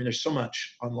 There's so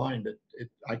much online that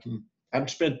I've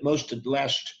spent most of the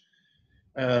last,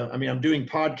 I'm doing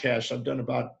podcasts. I've done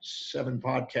about 7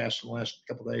 podcasts in the last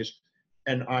couple of days.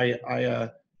 And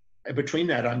between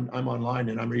that, I'm online,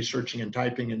 and I'm researching and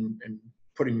typing and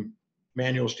putting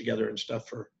manuals together and stuff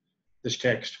for this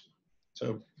text.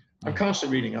 So I'm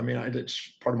constantly reading.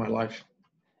 It's part of my life.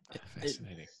 Yeah,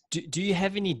 fascinating. Do you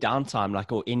have any downtime,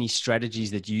 or any strategies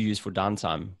that you use for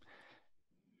downtime?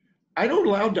 I don't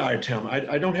allow downtime.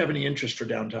 I don't have any interest for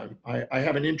downtime. I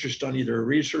have an interest on either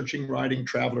researching, writing,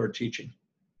 travel, or teaching.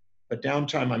 But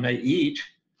downtime, I may eat,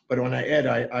 but when I ed,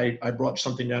 I brought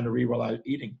something down to read while I was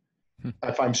eating.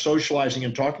 If I'm socializing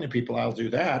and talking to people, I'll do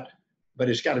that, but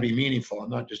it's got to be meaningful. I'm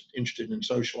not just interested in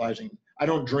socializing. I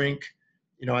don't drink,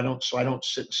 I don't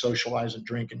sit and socialize and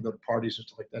drink and go to parties and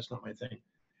stuff like that. That's not my thing.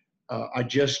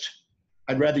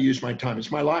 I'd rather use my time.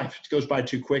 It's my life. It goes by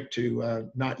too quick to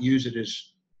not use it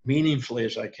as meaningfully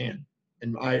as I can.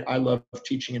 And I love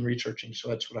teaching and researching, so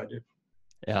that's what I do.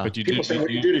 Yeah. But People say, what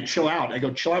do you do to chill out? I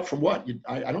go, chill out from what?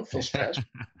 I don't feel stressed.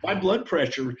 My blood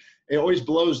pressure, it always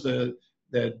blows the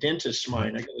dentist's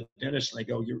mind. I go to the dentist, and they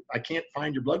go, I can't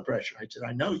find your blood pressure. I said,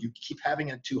 I know, you keep having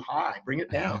it too high. Bring it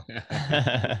down.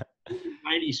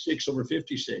 96 over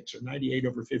 56 or 98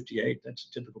 over 58. That's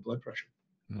a typical blood pressure.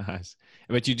 Nice.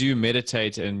 But you do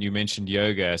meditate, and you mentioned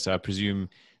yoga, so I presume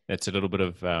that's a little bit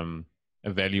of a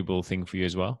valuable thing for you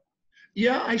as well.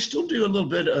 Yeah, I still do a little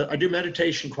bit. I do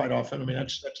meditation quite often.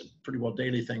 That's a pretty well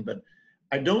daily thing, but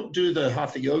I don't do the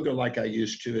hatha yoga like I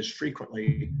used to as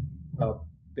frequently.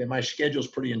 My schedule's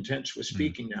pretty intense with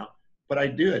speaking now, but I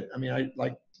do it.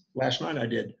 Like last night I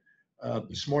did.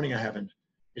 This morning I haven't.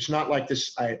 It's not like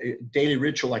this daily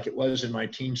ritual like it was in my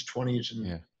teens, 20s,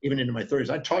 and even into my 30s.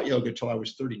 I taught yoga till I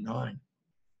was 39.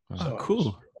 Oh,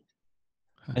 cool.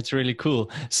 That's really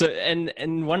cool. So,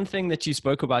 and one thing that you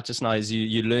spoke about just now is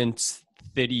you learned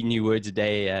 30 new words a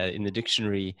day in the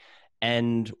dictionary.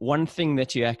 And one thing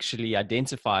that you actually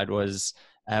identified was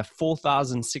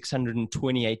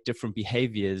 4,628 different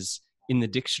behaviors in the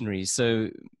dictionary. So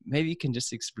maybe you can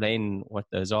just explain what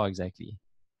those are exactly.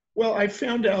 Well, I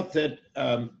found out that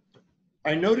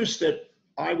I noticed that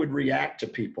I would react to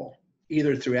people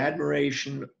either through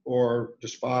admiration or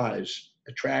despise,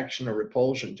 attraction or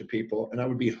repulsion to people, and I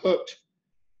would be hooked,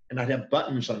 and I'd have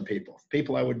buttons on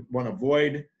people I would want to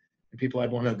avoid and people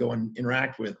I'd want to go and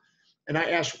interact with. And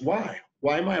I asked, why?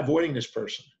 Why am I avoiding this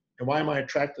person? And why am I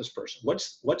attracted to this person?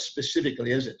 What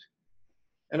specifically is it?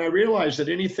 And I realized that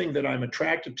anything that I'm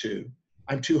attracted to,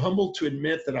 I'm too humble to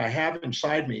admit that I have it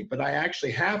inside me, but I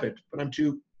actually have it, but I'm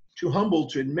too humble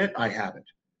to admit I have it.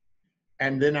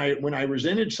 And then when I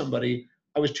resented somebody,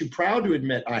 I was too proud to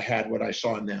admit I had what I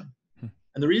saw in them.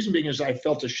 And the reason being is I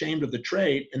felt ashamed of the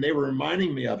trait, and they were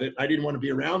reminding me of it. I didn't want to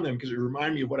be around them because it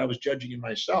reminded me of what I was judging in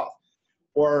myself.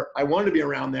 Or I wanted to be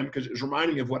around them because it was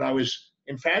reminding me of what I was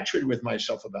infatuated with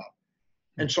myself about.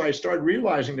 And so I started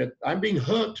realizing that I'm being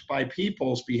hooked by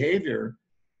people's behavior.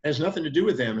 It has nothing to do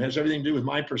with them. It has everything to do with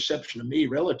my perception of me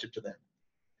relative to them.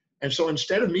 And so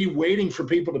instead of me waiting for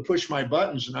people to push my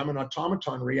buttons and I'm an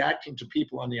automaton reacting to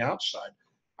people on the outside,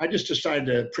 I just decided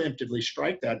to preemptively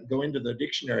strike that and go into the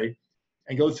dictionary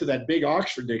and go through that big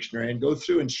Oxford dictionary and go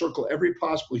through and circle every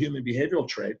possible human behavioral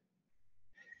trait.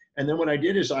 And then what I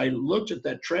did is I looked at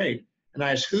that trait and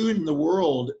I asked, who in the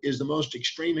world is the most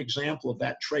extreme example of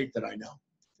that trait that I know?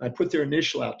 And I put their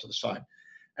initial out to the side.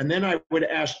 And then I would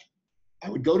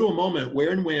go to a moment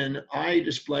where and when I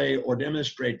display or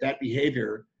demonstrate that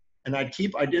behavior, and I'd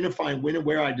keep identifying when and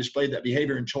where I displayed that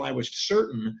behavior until I was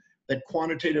certain that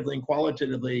quantitatively and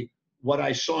qualitatively what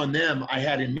I saw in them, I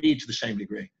had in me to the same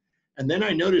degree. And then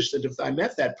I noticed that if I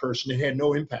met that person, it had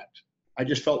no impact. I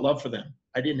just felt love for them.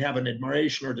 I didn't have an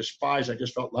admiration or despise. I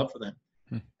just felt love for them.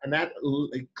 And that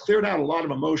cleared out a lot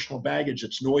of emotional baggage.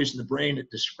 It's noise in the brain. It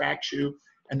distracts you.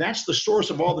 And that's the source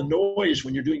of all the noise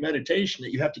when you're doing meditation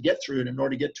that you have to get through it in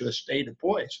order to get to a state of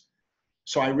poise.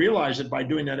 So I realized that by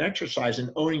doing that exercise and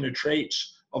owning the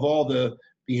traits of all the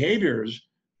behaviors,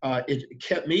 it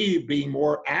kept me being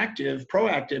more active,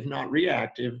 proactive, not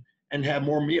reactive, and have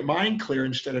more mind clear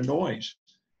instead of noise.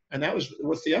 And that was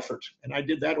worth the effort. And I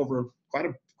did that over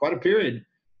quite a period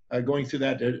going through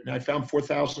that. And I found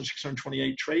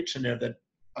 4,628 traits in there that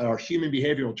are human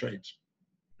behavioral traits.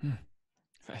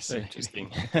 That's so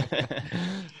interesting.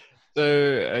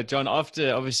 So, John,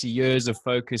 after obviously years of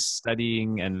focused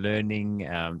studying and learning,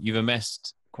 you've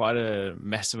amassed quite a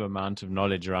massive amount of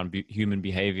knowledge around human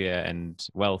behavior and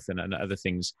wealth and other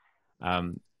things,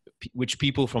 which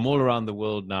people from all around the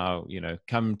world now,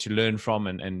 come to learn from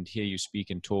and hear you speak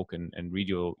and talk and read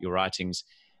your writings.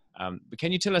 But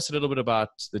can you tell us a little bit about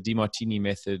the Demartini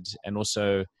method and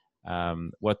also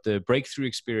what the breakthrough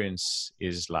experience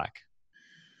is like?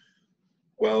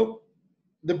 Well,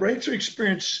 the breakthrough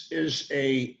experience is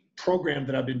a program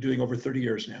that I've been doing over 30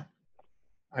 years now.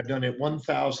 I've done it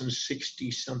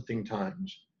 1,060 something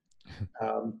times.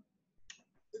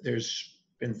 There's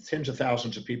been tens of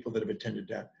thousands of people that have attended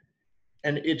that.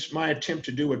 And it's my attempt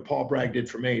to do what Paul Bragg did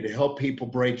for me, to help people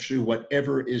break through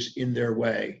whatever is in their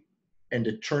way and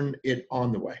to turn it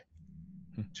on the way,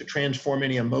 to transform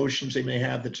any emotions they may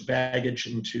have that's baggage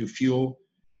into fuel,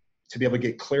 to be able to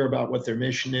get clear about what their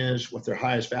mission is, what their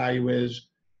highest value is.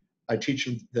 I teach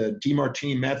them the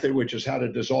Demartini method, which is how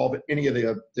to dissolve any of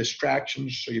the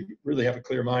distractions so you really have a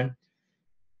clear mind.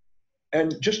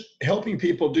 And just helping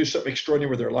people do something extraordinary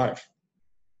with their life.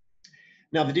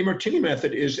 Now, the Demartini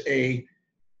method is a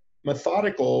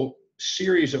methodical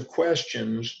series of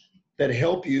questions that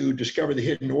help you discover the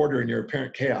hidden order in your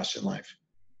apparent chaos in life.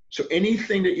 So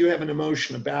anything that you have an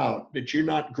emotion about that you're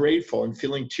not grateful and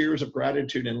feeling tears of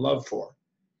gratitude and love for,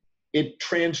 it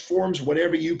transforms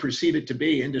whatever you perceive it to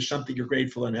be into something you're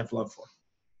grateful and have love for.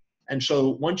 And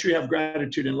so once you have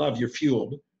gratitude and love, you're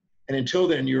fueled. And until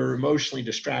then, you're emotionally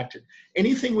distracted.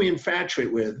 Anything we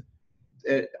infatuate with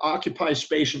occupies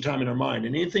space and time in our mind.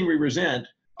 And anything we resent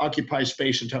occupies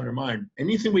space and time in our mind.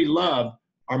 Anything we love,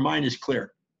 our mind is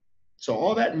clear. So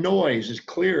all that noise is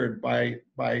cleared by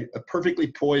a perfectly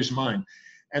poised mind.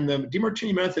 And the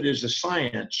Demartini method is a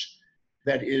science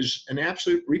that is an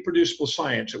absolute reproducible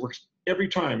science. It works every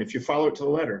time, if you follow it to the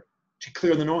letter, to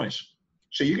clear the noise.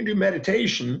 So you can do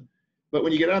meditation, but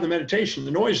when you get out of the meditation,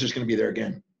 the noise is going to be there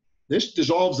again. This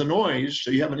dissolves the noise, so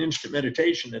you have an instant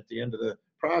meditation at the end of the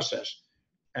process.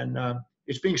 And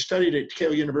it's being studied at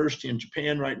Keio University in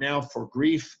Japan right now for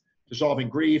grief, dissolving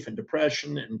grief and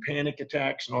depression and panic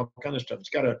attacks and all kinds of stuff. It's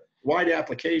got a wide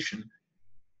application.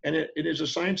 And it is a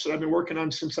science that I've been working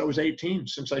on since I was 18,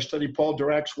 since I studied Paul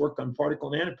Dirac's work on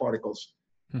particle and nanoparticles.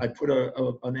 I put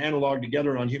an analog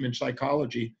together on human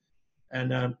psychology,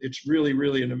 and it's really,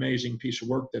 really an amazing piece of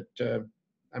work that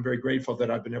I'm very grateful that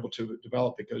I've been able to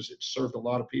develop, because it served a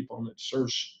lot of people and it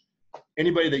serves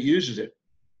anybody that uses it.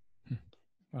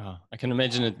 Wow. I can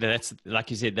imagine it. That's, like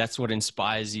you said, that's what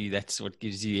inspires you. That's what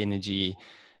gives you energy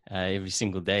every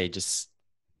single day. Just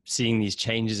seeing these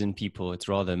changes in people, it's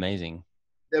rather amazing.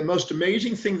 The most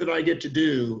amazing thing that I get to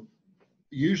do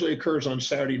usually occurs on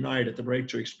Saturday night at the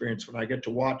Breakthrough Experience, when I get to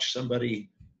watch somebody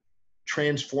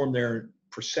transform their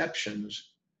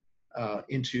perceptions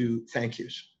into thank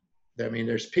yous. I mean,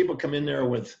 there's people come in there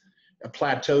with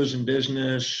plateaus in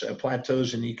business,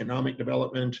 plateaus in economic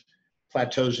development,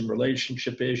 plateaus in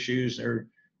relationship issues. They're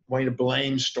wanting to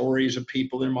blame stories of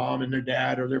people, their mom and their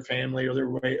dad or their family or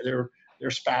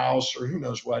their spouse or who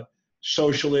knows what,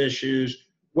 social issues,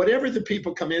 whatever the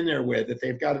people come in there with, that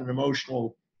they've got an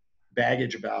emotional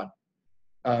baggage about.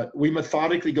 We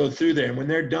methodically go through there, and when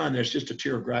they're done, there's just a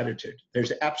tear of gratitude.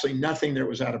 There's absolutely nothing that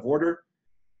was out of order.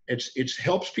 It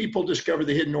helps people discover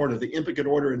the hidden order, the implicate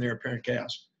order in their apparent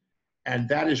chaos. And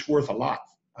that is worth a lot.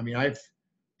 I mean,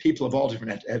 people of all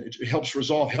different, it helps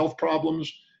resolve health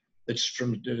problems. It's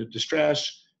from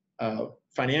distress,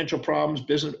 financial problems,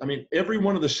 business. I mean, every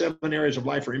one of the 7 areas of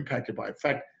life are impacted by it. In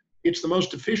fact, it's the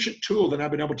most efficient tool that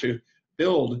I've been able to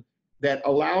build that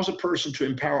allows a person to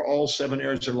empower all 7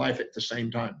 areas of life at the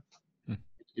same time.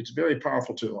 It's a very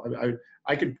powerful tool.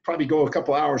 I could probably go a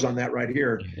couple hours on that right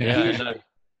here. Yeah,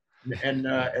 and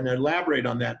elaborate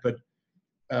on that. But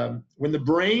when the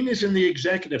brain is in the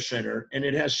executive center and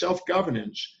it has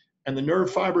self-governance, and the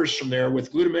nerve fibers from there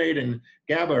with glutamate and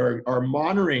GABA are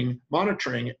monitoring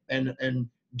and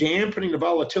dampening the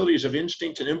volatilities of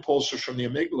instinct and impulses from the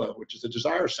amygdala, which is the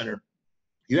desire center,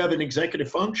 you have an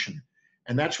executive function.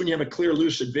 And that's when you have a clear,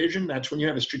 lucid vision. That's when you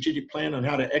have a strategic plan on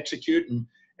how to execute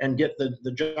and get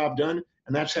the job done.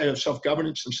 And that's how you have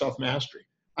self-governance and self-mastery.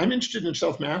 I'm interested in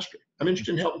self-mastery. I'm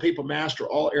interested in helping people master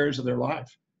all areas of their life.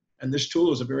 And this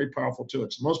tool is a very powerful tool.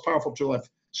 It's the most powerful tool I've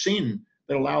seen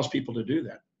that allows people to do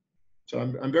that. So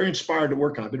I'm very inspired to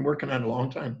work on it. I've been working on it a long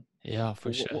time. Yeah,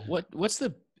 for sure. What's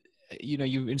the,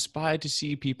 you're inspired to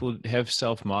see people have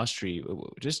self-mastery.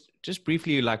 Just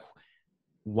briefly, like,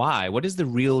 why? What is the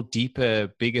real deeper,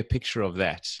 bigger picture of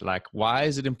that? Like, why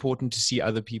is it important to see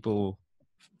other people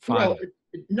find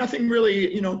nothing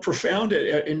really, profound.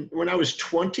 When I was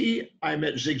 20, I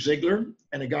met Zig Ziglar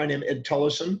and a guy named Ed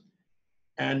Tullison.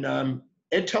 And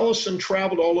Ed Tullison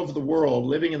traveled all over the world,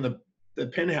 living in the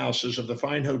penthouses of the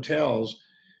fine hotels.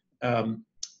 And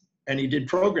he did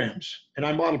programs. And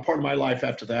I modeled part of my life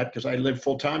after that, because I lived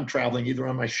full-time traveling, either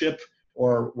on my ship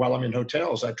or while I'm in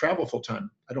hotels. I travel full-time.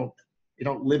 You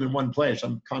don't live in one place.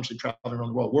 I'm constantly traveling around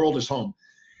the world. World is home.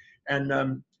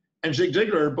 And Zig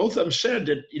Ziglar, both of them said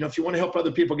that, if you want to help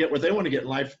other people get what they want to get in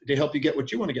life, they help you get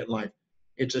what you want to get in life.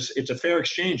 It's a fair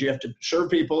exchange. You have to serve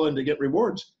people and to get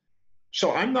rewards.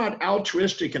 So I'm not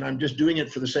altruistic and I'm just doing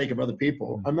it for the sake of other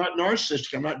people. I'm not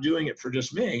narcissistic. I'm not doing it for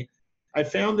just me. I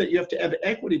found that you have to have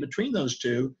equity between those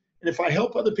two. And if I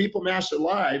help other people master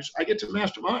lives, I get to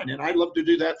master mine. And I love to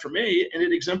do that for me. And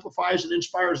it exemplifies and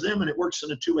inspires them. And it works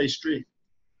in a two-way street.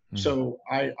 So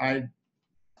I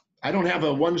don't have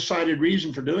a one-sided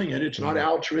reason for doing it. It's not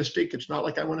altruistic. It's not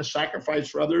like I want to sacrifice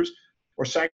for others or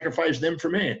sacrifice them for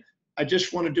me. I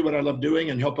just want to do what I love doing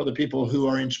and help other people who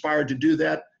are inspired to do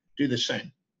that, do the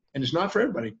same. And it's not for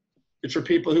everybody. It's for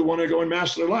people who want to go and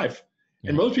master their life.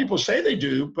 And most people say they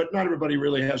do, but not everybody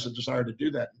really has the desire to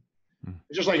do that.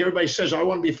 It's just like everybody says, I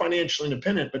want to be financially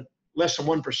independent, but less than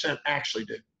 1% actually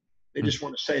do. They just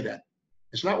want to say that.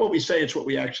 It's not what we say, it's what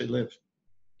we actually live.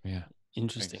 Yeah.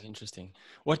 Interesting.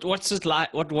 What's it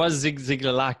like? What was Zig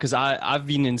Ziglar like? Because I've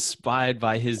been inspired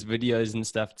by his videos and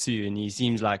stuff too, and he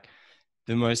seems like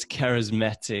the most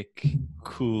charismatic,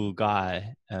 cool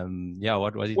guy.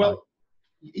 What was he like?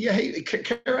 Yeah,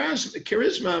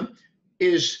 charisma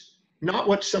is not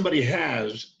what somebody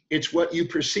has. It's what you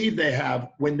perceive they have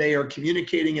when they are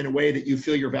communicating in a way that you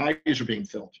feel your values are being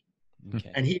filled.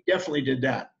 Okay. And he definitely did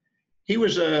that. He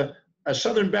was a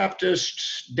Southern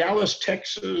Baptist, Dallas,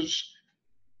 Texas,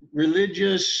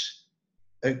 religious,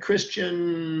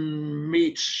 Christian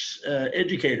meets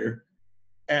educator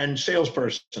and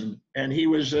salesperson. And he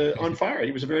was on fire.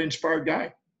 He was a very inspired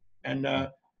guy. And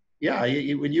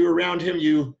when you were around him,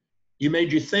 you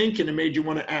made you think and it made you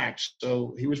want to act.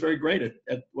 So he was very great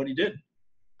at what he did.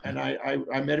 And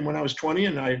I met him when I was 20,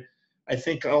 and I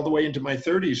think all the way into my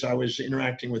 30s, I was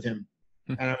interacting with him.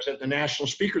 And I was at the National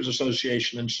Speakers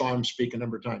Association and saw him speak a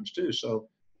number of times too. So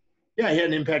Yeah, he had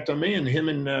an impact on me, and him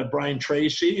and Brian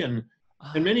Tracy and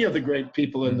many other great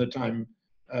people in the time.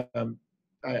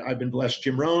 I've been blessed.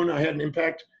 Jim Rohn, I had an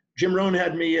impact. Jim Rohn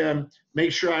had me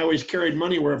make sure I always carried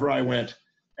money wherever I went.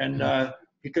 And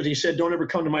because he said, don't ever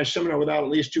come to my seminar without at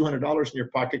least $200 in your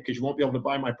pocket because you won't be able to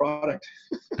buy my product.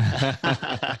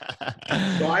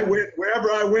 So I went,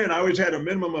 wherever I went, I always had a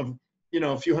minimum of,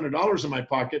 a few $100s in my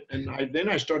pocket. And then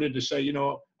I started to say,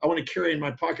 I want to carry in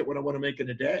my pocket what I want to make in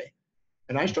a day.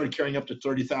 And I started carrying up to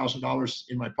 $30,000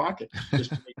 in my pocket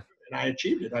just to make, and I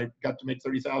achieved it. I got to make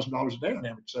 $30,000 a day on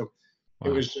average. So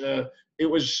wow.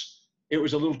 It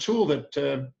was a little tool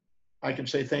that I can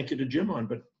say thank you to Jim on.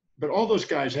 But all those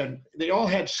guys they all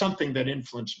had something that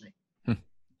influenced me.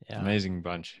 Yeah. Amazing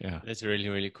bunch. Yeah. That's really,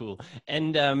 really cool.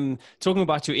 And talking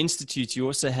about your institute, you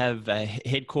also have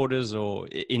headquarters or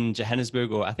in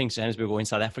Johannesburg, or I think Johannesburg, or in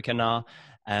South Africa now.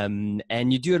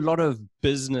 And you do a lot of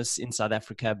business in South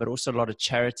Africa, but also a lot of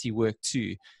charity work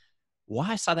too.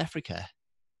 Why South Africa?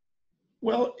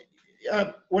 Well,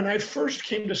 when I first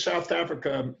came to South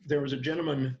Africa, there was a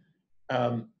gentleman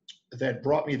that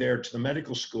brought me there to the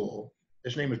medical school.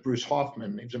 His name was Bruce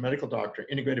Hoffman. He was a medical doctor,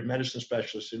 integrative medicine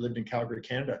specialist. He lived in Calgary,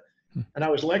 Canada. And I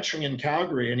was lecturing in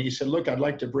Calgary, and he said, look, I'd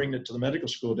like to bring it to the medical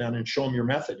school down and show them your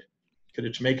method, because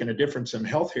it's making a difference in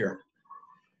health here.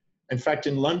 In fact,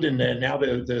 in London, now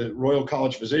the Royal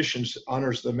College of Physicians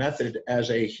honors the method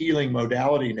as a healing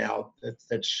modality now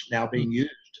that's now being used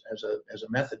as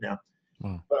a method now.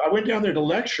 Wow. But I went down there to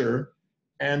lecture,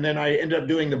 and then I ended up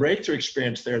doing the breakthrough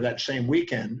experience there that same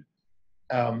weekend.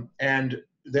 And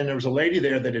then there was a lady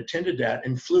there that attended that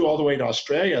and flew all the way to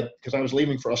Australia, because I was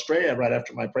leaving for Australia right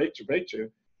after my breakthrough.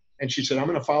 And she said, I'm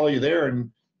going to follow you there.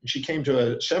 And she came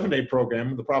to a 7-day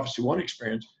program, the Prophecy One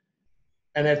experience.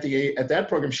 And at that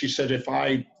program, she said, if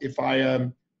I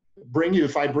bring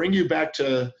you back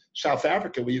to South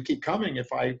Africa, will you keep coming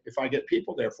if I get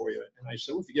people there for you? And I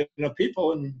said, well, if you get enough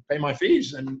people and pay my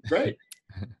fees, then great.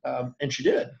 And she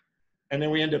did. And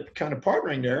then we ended up kind of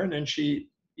partnering there. And then she,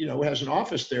 has an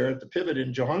office there at the Pivot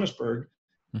in Johannesburg,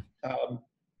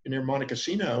 near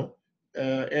Montecasino.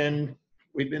 And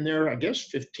we've been there, I guess,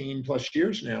 15 plus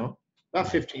years now,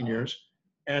 about 15 years.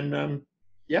 And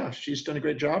yeah, she's done a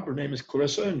great job. Her name is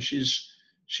Clarissa, and she's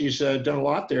done a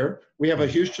lot there. We have a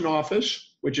Houston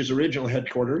office, which is original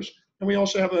headquarters. And we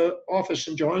also have an office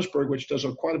in Johannesburg, which does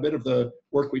quite a bit of the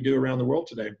work we do around the world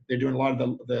today. They're doing a lot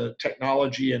of the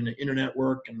technology and the internet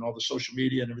work and all the social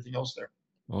media and everything else there.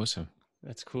 Awesome.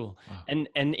 That's cool. Wow. And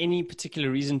any particular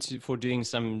reason for doing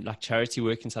some like charity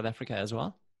work in South Africa as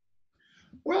well?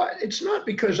 Well, it's not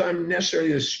because I'm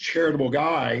necessarily this charitable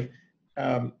guy,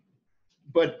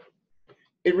 but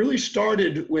it really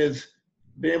started with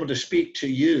being able to speak to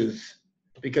youth,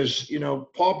 because,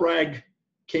 Paul Bragg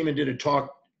came and did a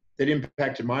talk that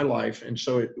impacted my life. And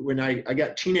so when I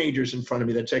got teenagers in front of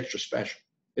me, that's extra special.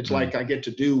 It's like I get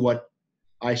to do what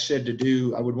I said to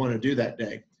do, I would want to do that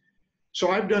day. So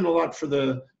I've done a lot for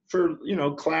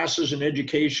classes and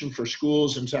education for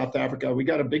schools in South Africa. We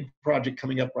got a big project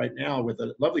coming up right now with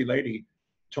a lovely lady,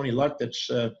 Tony Luck,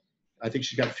 that's, I think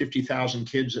she's got 50,000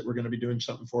 kids that we're going to be doing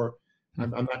something for.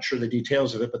 I'm not sure the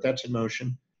details of it, but that's in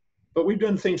motion. But we've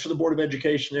done things for the Board of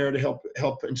Education there to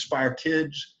help inspire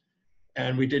kids.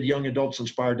 And we did Young Adults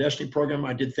Inspire Destiny program.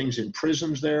 I did things in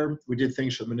prisons there. We did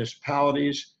things for the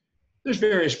municipalities. There's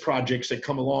various projects that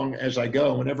come along as I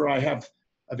go. Whenever I have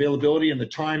availability and the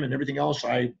time and everything else,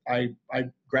 I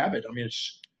grab it. I mean,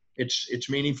 it's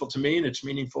meaningful to me and it's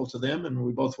meaningful to them, and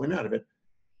we both win out of it.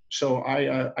 So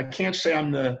I can't say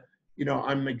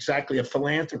I'm exactly a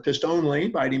philanthropist only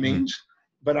by any means,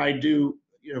 but I do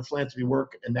philanthropy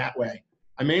work in that way.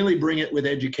 I mainly bring it with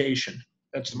education.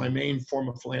 That's my main form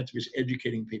of philanthropy, is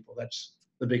educating people. That's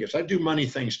the biggest. I do money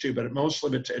things too, but most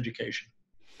of it's education.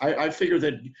 I figure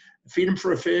that feed them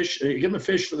for a fish, you give them a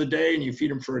fish for the day and you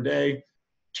feed them for a day,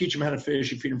 teach them how to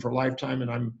fish, you feed them for a lifetime. And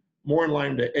I'm more in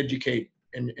line to educate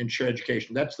and share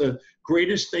education. That's the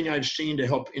greatest thing I've seen to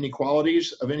help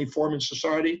inequalities of any form in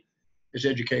society is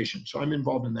education. So I'm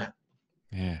involved in that.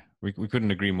 Yeah, we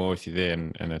couldn't agree more with you there,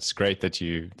 and it's great that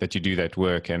you do that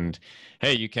work. And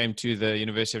hey, you came to the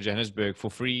University of Johannesburg for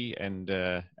free and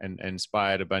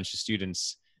inspired a bunch of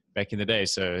students back in the day.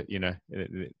 So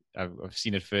I've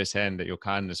seen it firsthand, that your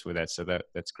kindness with that. So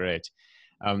that's great.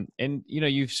 And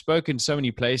you've spoken so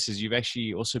many places. You've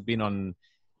actually also been on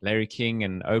Larry King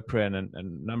and Oprah and a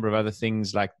number of other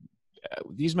things. Like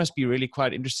these must be really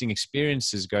quite interesting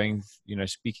experiences, going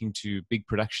speaking to big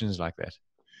productions like that.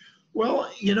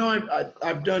 Well,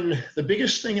 I've done, the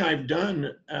biggest thing I've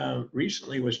done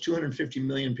recently was 250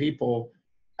 million people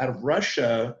out of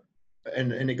Russia,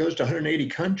 and it goes to 180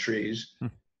 countries.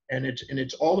 and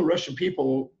it's all the Russian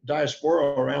people,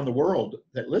 diaspora around the world,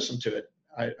 that listen to it.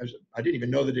 I didn't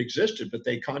even know that it existed, but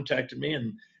they contacted me.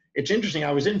 And it's interesting.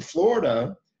 I was in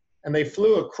Florida, and they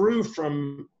flew a crew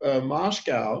from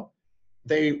Moscow.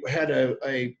 They had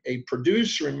a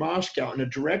producer in Moscow and a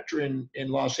director in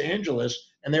Los Angeles,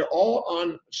 and they're all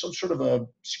on some sort of a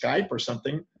Skype or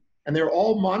something, and they're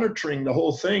all monitoring the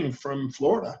whole thing from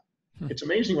Florida. It's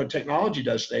amazing what technology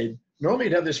does today. Normally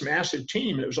you'd have this massive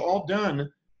team. It was all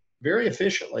done very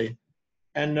efficiently.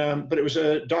 And but it was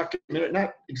a documentary,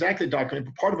 not exactly a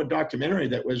documentary, but part of a documentary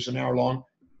that was an hour long,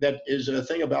 that is a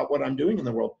thing about what I'm doing in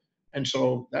the world. And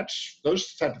so that's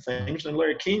those type of things. And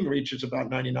Larry King reaches about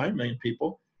 99 million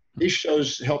people. These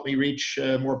shows help me reach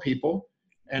more people.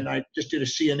 And I just did a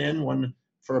CNN one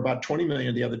for about 20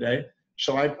 million the other day.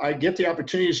 So I get the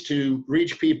opportunities to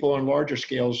reach people on larger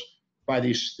scales by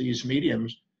these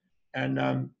mediums.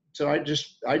 And so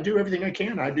I do everything I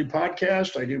can. I do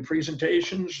podcasts, I do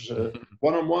presentations,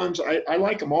 one-on-ones. I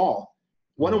like them all.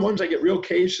 One-on-ones, I get real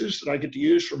cases that I get to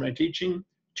use for my teaching,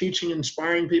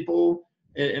 inspiring people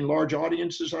in large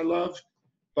audiences I love.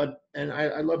 And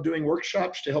I love doing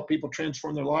workshops to help people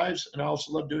transform their lives. And I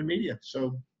also love doing media.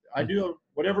 So I do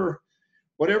whatever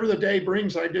the day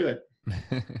brings, I do it.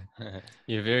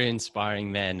 You're a very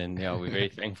inspiring man, and yeah, we're very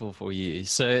thankful for you.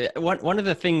 So one of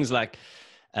the things, like,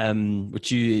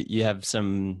 which you have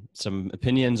some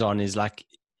opinions on, is like,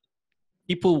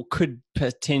 people could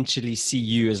potentially see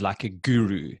you as like a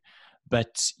guru,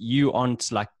 but you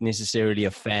aren't like necessarily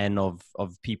a fan of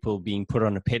people being put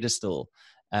on a pedestal.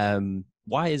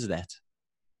 Why is that?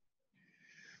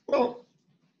 Well,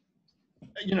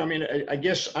 I mean, I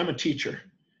guess I'm a teacher.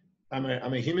 I'm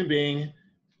a human being.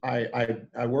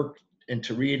 I work and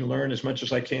to read and learn as much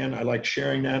as I can. I like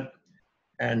sharing that.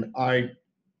 And I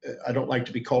don't like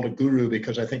to be called a guru,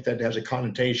 because I think that has a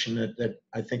connotation that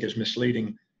I think is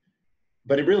misleading.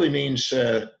 But it really means,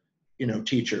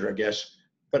 teacher, I guess.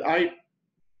 But I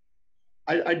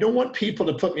don't want people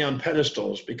to put me on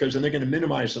pedestals, because then they're going to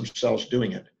minimize themselves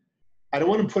doing it. I don't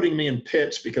want them putting me in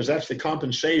pits, because that's the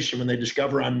compensation when they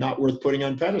discover I'm not worth putting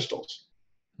on pedestals.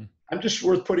 I'm just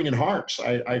worth putting in hearts.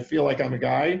 I feel like I'm a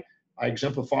guy. I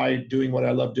exemplify doing what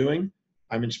I love doing.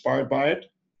 I'm inspired by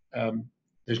it.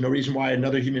 There's no reason why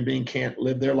another human being can't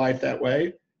live their life that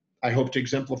way. I hope to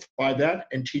exemplify that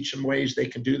and teach them ways they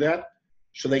can do that,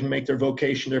 so they can make their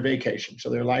vocation their vacation. So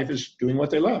their life is doing what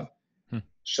they love.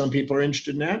 Some people are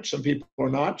interested in that. Some people are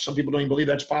not. Some people don't even believe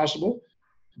that's possible.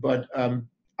 But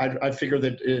I figure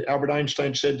that Albert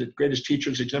Einstein said that greatest teacher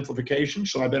is exemplification.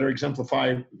 So I better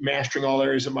exemplify mastering all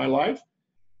areas of my life.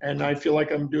 And I feel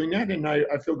like I'm doing that, and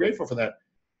I feel grateful for that.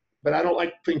 But I don't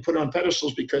like being put on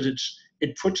pedestals, because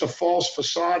it puts a false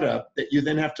facade up that you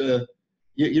then have to,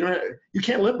 you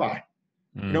can't live by.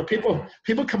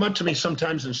 People come up to me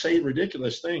sometimes and say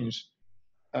ridiculous things.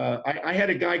 I had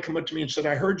a guy come up to me and said,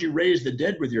 "I heard you raise the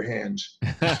dead with your hands."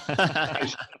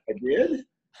 I did?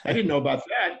 I didn't know about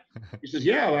that. He says,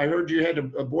 "Yeah, I heard you had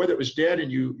a boy that was dead,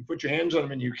 and you put your hands on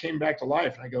him and you came back to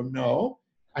life." And I go, "No,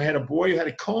 I had a boy who had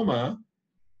a coma,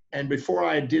 and before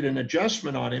I did an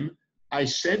adjustment on him, I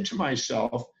said to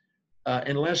myself,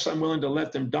 unless I'm willing to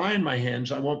let them die in my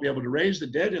hands, I won't be able to raise the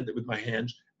dead with my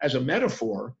hands, as a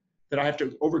metaphor that I have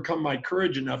to overcome my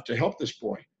courage enough to help this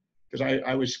boy, because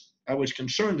I was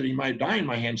concerned that he might die in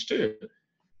my hands too.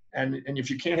 And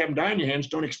if you can't have him die in your hands,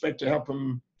 don't expect to help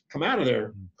him come out of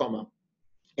their coma."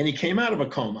 And he came out of a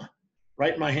coma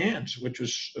right in my hands, which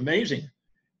was amazing.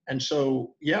 And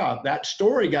so, yeah, that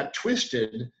story got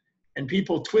twisted, and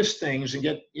people twist things and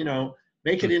get,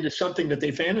 make it into something that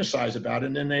they fantasize about.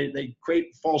 And then they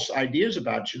create false ideas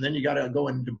about you. And then you got to go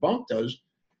and debunk those.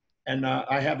 And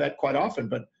I have that quite often.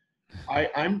 But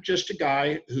I'm just a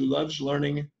guy who loves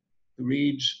learning, who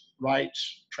reads,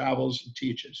 writes, travels, and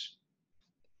teaches.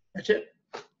 That's it.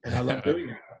 And I love doing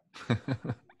it.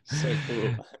 So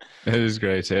cool. That is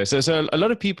great. Yeah. So a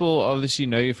lot of people obviously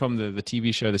know you from the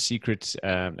TV show The Secret,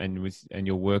 and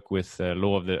your work with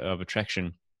Law of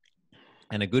Attraction.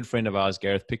 And a good friend of ours,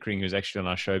 Gareth Pickering, who's actually on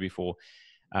our show before,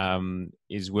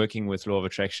 is working with Law of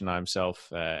Attraction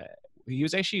himself. He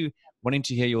was actually wanting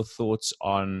to hear your thoughts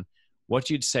on what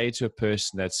you'd say to a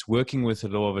person that's working with the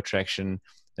Law of Attraction.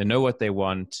 They know what they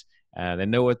want. They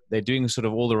know what they're doing, sort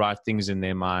of all the right things in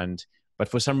their mind, but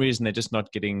for some reason they're just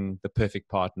not getting the perfect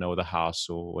partner or the house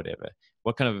or whatever.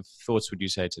 What kind of thoughts would you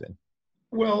say to them?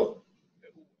 Well,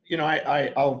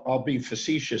 I'll be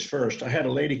facetious first. I had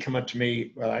a lady come up to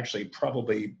me, well, actually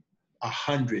probably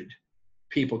 100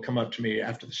 people come up to me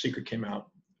after The Secret came out,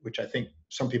 which I think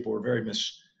some people were very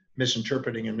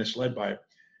misinterpreting and misled by it.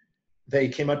 They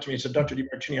came up to me and said, "Dr.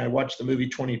 Demartini, I watched the movie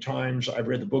 20 times. I've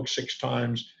read the book 6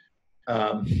 times.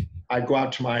 I go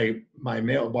out to my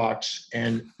mailbox,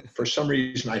 and for some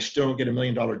reason I still don't get $1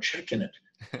 million check in it.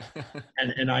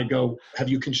 And I go, have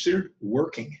you considered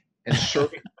working and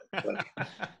serving?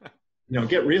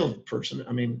 Get real, person.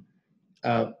 I mean,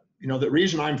 the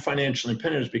reason I'm financially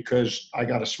independent is because I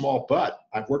got a small butt.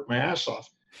 I've worked my ass off,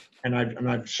 and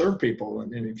I've served people.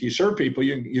 And if you serve people,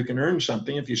 you can earn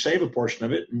something. If you save a portion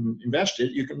of it and invest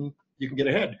it, you can get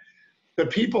ahead. But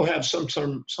people have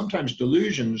sometimes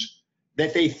delusions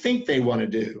that they think they want to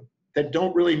do that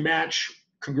don't really match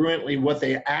congruently what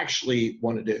they actually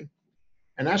want to do.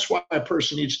 And that's why a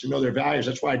person needs to know their values.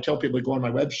 That's why I tell people to go on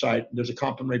my website. There's a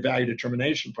complementary value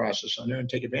determination process on there and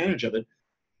take advantage of it.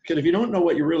 Because if you don't know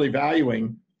what you're really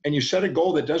valuing and you set a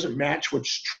goal that doesn't match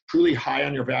what's truly high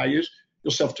on your values,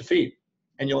 you'll self-defeat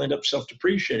and you'll end up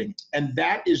self-depreciating. And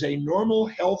that is a normal,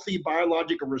 healthy,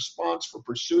 biological response for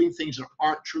pursuing things that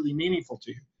aren't truly meaningful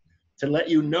to you, to let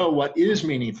you know what is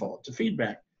meaningful. It's a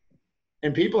feedback.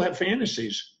 And people have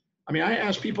fantasies. I mean, I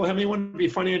ask people how many want to be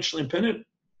financially independent.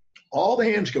 All the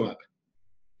hands go up.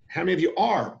 How many of you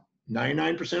are?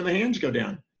 99% of the hands go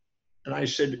down. And I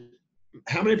said,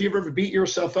 how many of you have ever beat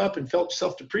yourself up and felt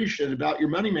self-depreciated about your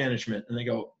money management? And they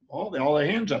go, all their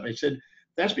hands up. I said,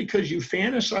 that's because you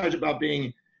fantasize about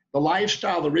being the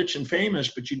lifestyle of the rich and famous,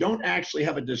 but you don't actually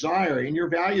have a desire in your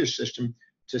value system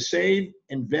to save,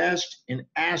 invest in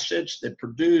assets that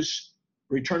produce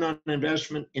return on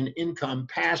investment in income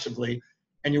passively,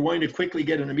 and you're wanting to quickly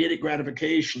get an immediate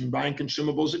gratification buying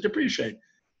consumables that depreciate.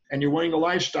 And you're wanting the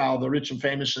lifestyle of the rich and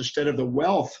famous instead of the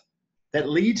wealth that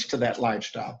leads to that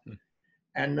lifestyle.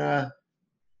 And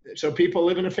so people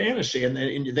live in a fantasy, and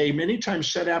they many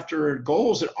times set after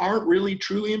goals that aren't really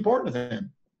truly important to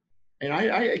them. And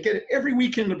I get it every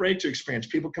weekend in the breakthrough experience.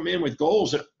 People come in with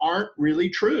goals that aren't really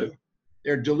true.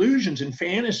 They're delusions and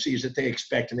fantasies that they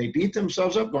expect, and they beat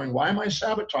themselves up going, why am I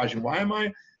sabotaging? Why am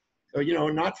I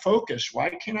not focused? Why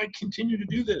can't I continue to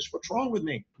do this? What's wrong with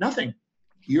me? Nothing.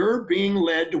 You're being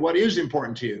led to what is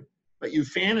important to you, but you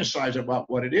fantasize about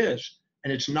what it is,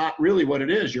 and it's not really what it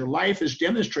is. Your life is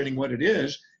demonstrating what it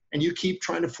is, and you keep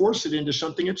trying to force it into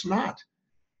something it's not.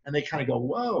 And they kind of go,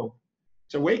 whoa.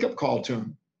 It's a wake-up call to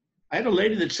them. I had a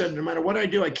lady that said, no matter what I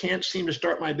do, I can't seem to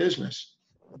start my business.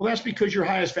 Well, that's because your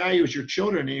highest value is your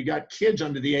children, and you got kids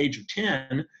under the age of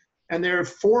 10, and there are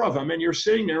 4 of them, and you're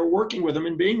sitting there working with them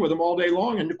and being with them all day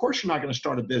long. And of course, you're not going to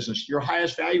start a business. Your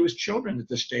highest value is children at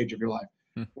this stage of your life.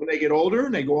 When they get older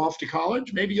and they go off to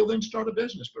college, maybe you'll then start a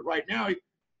business. But right now,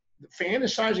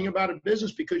 fantasizing about a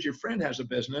business because your friend has a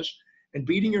business and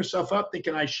beating yourself up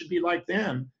thinking I should be like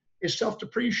them is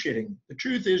self-depreciating. The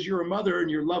truth is you're a mother and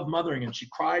you love mothering, and she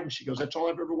cried and she goes, that's all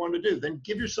I've ever wanted to do. Then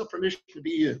give yourself permission to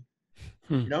be you.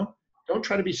 Don't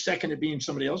try to be second at being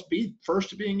somebody else. Be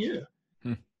first at being you.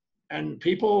 And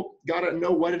people got to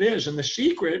know what it is. And the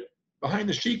secret, behind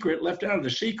the secret, left out of the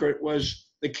secret, was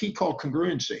the key called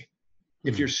congruency.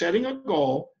 If you're setting a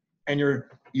goal and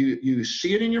you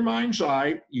see it in your mind's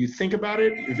eye, you think about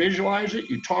it, you visualize it,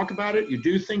 you talk about it, you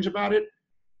do things about it,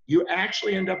 you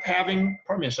actually end up having,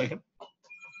 pardon me a second.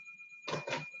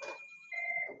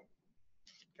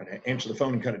 Gotta answer the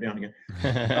phone and cut it down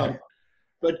again.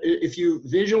 But if you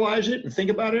visualize it and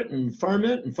think about it and affirm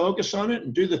it and focus on it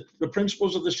and do the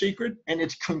principles of the secret, and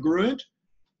it's congruent,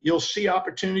 you'll see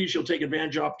opportunities, you'll take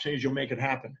advantage of opportunities, you'll make it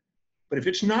happen. But if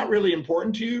it's not really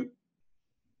important to you,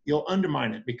 you'll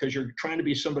undermine it because you're trying to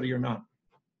be somebody you're not.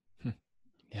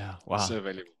 Yeah, wow. So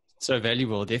valuable. So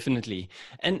valuable, definitely.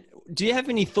 And do you have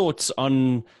any thoughts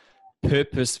on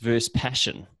purpose versus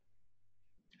passion?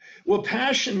 Well,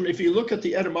 passion, if you look at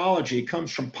the etymology,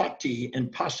 comes from pati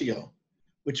and passio,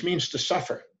 which means to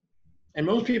suffer. And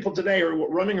most people today are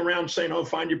running around saying, oh,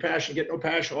 find your passion, get no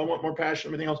passion, oh, I want more passion,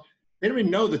 everything else. They don't even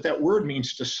know that word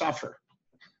means to suffer.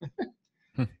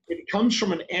 It comes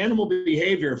from an animal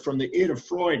behavior from the id of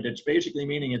Freud that's basically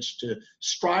meaning it's to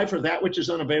strive for that which is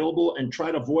unavailable and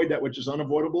try to avoid that which is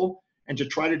unavoidable, and to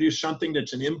try to do something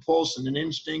that's an impulse and an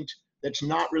instinct that's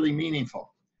not really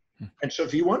meaningful. And so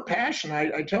if you want passion,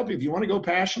 I tell people, if you want to go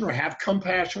passion or have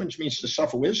compassion, which means to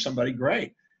suffer with somebody,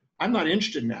 great. I'm not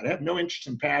interested in that. I have no interest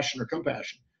in passion or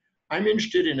compassion. I'm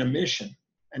interested in a mission,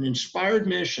 an inspired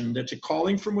mission that's a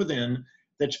calling from within,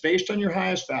 that's based on your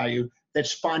highest value, that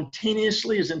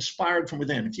spontaneously is inspired from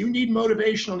within. If you need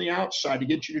motivation on the outside to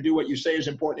get you to do what you say is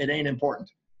important, it ain't important.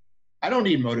 I don't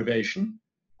need motivation.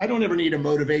 I don't ever need a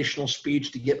motivational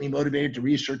speech to get me motivated to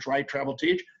research, write, travel,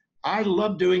 teach. I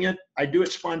love doing it. I do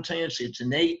it spontaneously. It's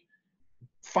innate.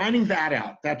 Finding that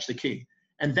out, that's the key.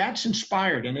 And that's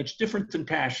inspired, and it's different than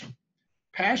passion.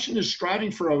 Passion is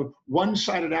striving for a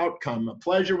one-sided outcome, a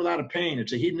pleasure without a pain.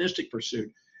 It's a hedonistic pursuit.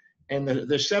 And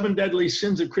the 7 deadly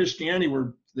sins of Christianity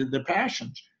were the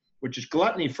passions, which is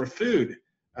gluttony for food,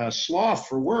 sloth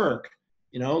for work,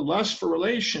 lust for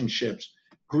relationships,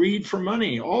 greed for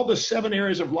money. All the 7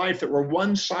 areas of life that were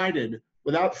one-sided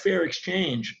without fair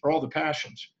exchange are all the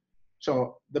passions.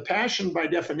 So the passion by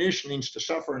definition means to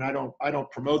suffer, and I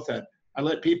don't promote that. I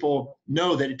let people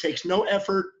know that it takes no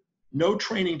effort, no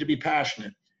training to be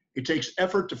passionate. It takes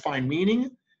effort to find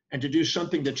meaning and to do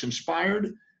something that's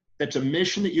inspired, that's a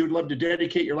mission that you would love to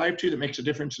dedicate your life to, that makes a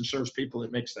difference and serves people.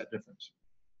 It makes that difference.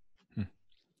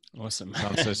 Awesome.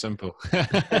 Sounds so simple.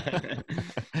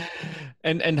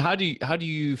 And how do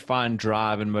you find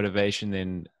drive and motivation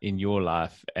then in your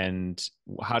life? And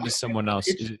how does someone else,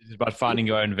 is it about finding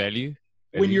your own value?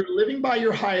 When you're living by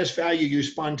your highest value, you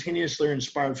spontaneously are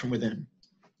inspired from within.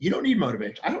 You don't need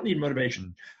motivation. I don't need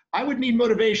motivation. I would need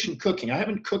motivation cooking. I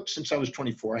haven't cooked since I was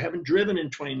 24. I haven't driven in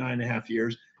 29 and a half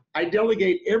years. I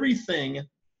delegate everything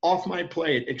off my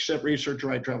plate except research,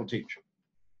 write, travel, teach.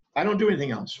 I don't do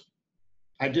anything else.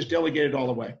 I just delegate it all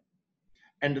away.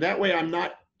 And that way I'm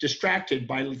not distracted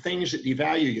by things that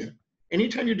devalue you.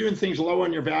 Anytime you're doing things low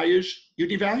on your values, you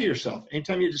devalue yourself.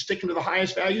 Anytime you're sticking to the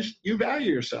highest values, you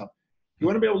value yourself. You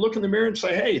want to be able to look in the mirror and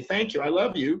say, hey, thank you, I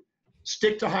love you.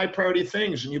 Stick to high priority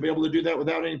things, and you'll be able to do that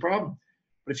without any problem.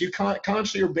 But if you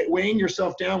constantly are weighing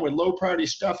yourself down with low priority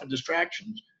stuff and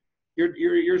distractions,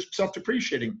 you're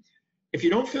self-depreciating. If you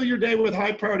don't fill your day with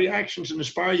high priority actions that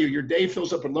inspire you, your day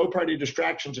fills up with low priority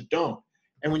distractions that don't.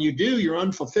 And when you do, you're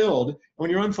unfulfilled. And when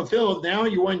you're unfulfilled, now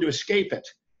you're wanting to escape it.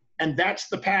 And that's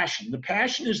the passion. The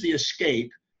passion is the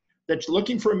escape that's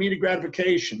looking for immediate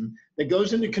gratification, that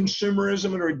goes into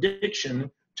consumerism or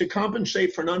addiction to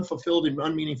compensate for an unfulfilled and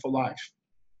unmeaningful life.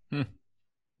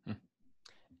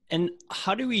 And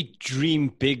how do we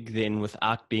dream big then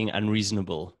without being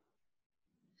unreasonable?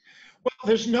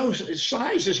 Well,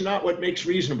 size is not what makes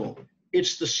reasonable.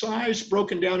 It's the size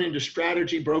broken down into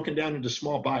strategy, broken down into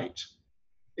small bites.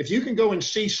 If you can go and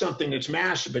see something that's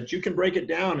massive, but you can break it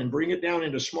down and bring it down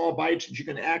into small bites that you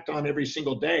can act on every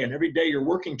single day, and every day you're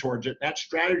working towards it, that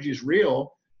strategy is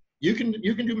real, you can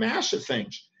do massive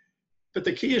things. But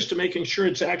the key is to making sure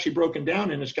it's actually broken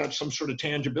down and it's got some sort of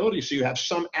tangibility, so you have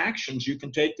some actions you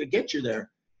can take that get you there.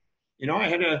 I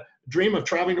had a dream of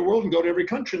traveling the world and go to every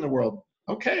country in the world.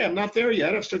 Okay, I'm not there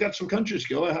yet. I've still got some countries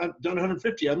to go. I've done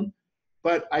 150 of them.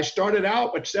 But I started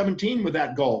out at 17 with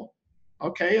that goal.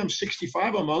 Okay, I'm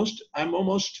 65 almost. I'm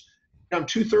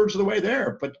 2/3 of the way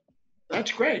there, but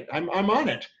that's great. I'm on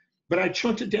it. But I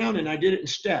chunked it down and I did it in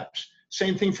steps.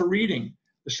 Same thing for reading.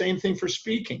 The same thing for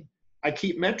speaking. I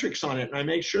keep metrics on it and I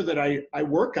make sure that I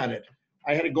work on it.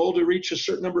 I had a goal to reach a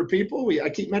certain number of people. I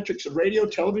keep metrics of radio,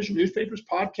 television, newspapers,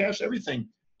 podcasts, everything,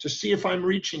 to see if I'm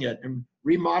reaching it and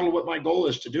remodel what my goal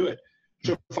is to do it.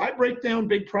 So if I break down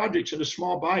big projects into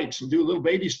small bites and do little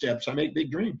baby steps, I make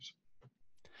big dreams.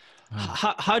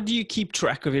 How do you keep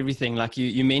track of everything? Like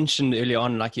you mentioned early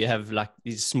on, like you have like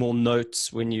these small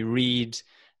notes when you read,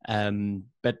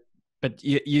 but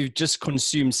you've just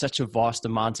consumed such a vast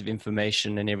amount of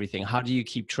information and everything. How do you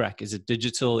keep track? Is it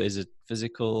digital? Is it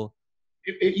physical?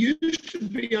 It used to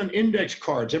be on index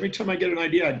cards. Every time I get an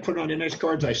idea, I'd put it on index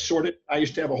cards. I sort it. I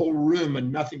used to have a whole room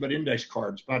and nothing but index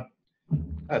cards, about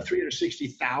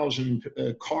 360,000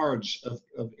 cards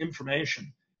of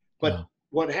information. But wow.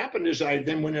 What happened is I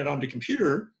then went on to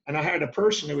computer, and I hired a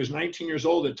person who was 19 years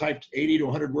old that typed 80 to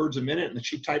 100 words a minute, and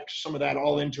she typed some of that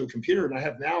all into a computer, and I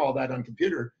have now all that on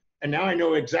computer. And now I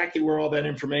know exactly where all that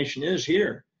information is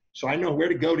here. So I know where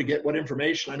to go to get what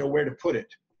information. I know where to put it.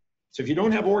 So if you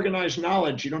don't have organized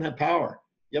knowledge, you don't have power.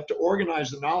 You have to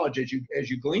organize the knowledge as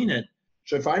you glean it.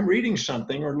 So if I'm reading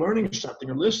something or learning something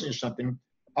or listening to something,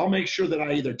 I'll make sure that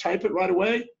I either type it right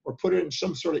away or put it in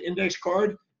some sort of index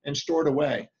card and store it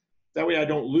away. That way I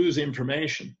don't lose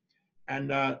information.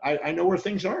 And I know where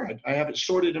things are. I have it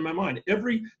sorted in my mind.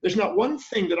 There's not one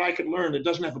thing that I could learn that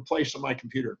doesn't have a place on my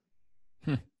computer.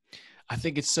 I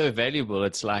think it's so valuable.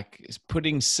 It's like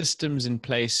putting systems in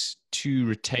place to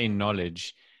retain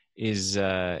knowledge is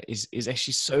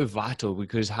actually so vital,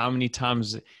 because how many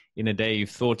times in a day you've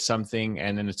thought something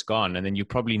and then it's gone, and then you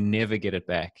probably never get it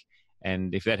back.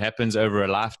 And if that happens over a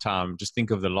lifetime, just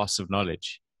think of the loss of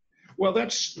knowledge. Well,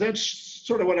 that's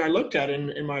sort of what I looked at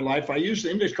in my life. I used the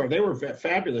index card. They were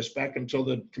fabulous back until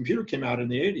the computer came out in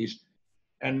the 80s.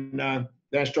 And then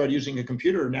I started using a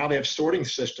computer. Now they have sorting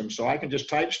systems, so I can just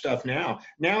type stuff now.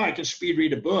 Now I can speed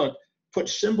read a book, put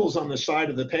symbols on the side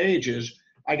of the pages.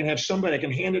 I can have somebody, I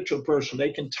can hand it to a person.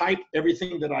 They can type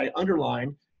everything that I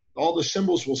underline. All the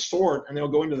symbols will sort, and they'll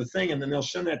go into the thing, and then they'll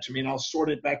send that to me, and I'll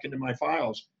sort it back into my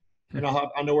files. And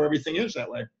I'll know where everything is that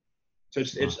way. So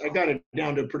I got it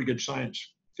down to a pretty good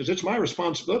science. because it's my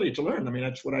responsibility to learn. I mean,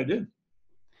 that's what I did.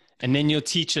 And then you'll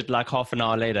teach it like half an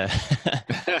hour later.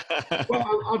 Well,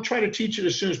 I'll try to teach it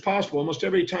as soon as possible. Almost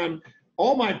every time,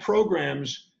 all my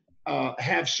programs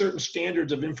have certain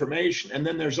standards of information, and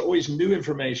then there's always new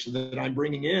information that I'm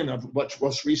bringing in of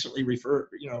what's recently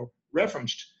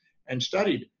referenced and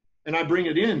studied, and I bring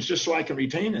it in just so I can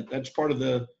retain it. That's part of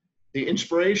the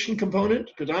inspiration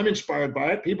component, because I'm inspired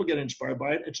by it. People get inspired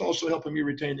by it. It's also helping me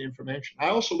retain the information. I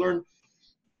also learned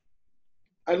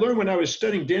when I was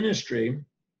studying dentistry.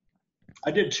 I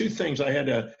did two things.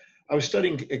 I was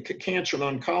studying cancer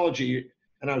and oncology,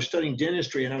 and I was studying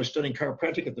dentistry, and I was studying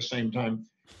chiropractic at the same time.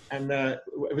 And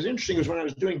what was interesting was when I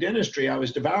was doing dentistry, I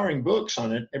was devouring books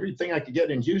on it, everything I could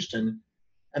get in Houston.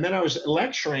 And then I was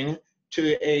lecturing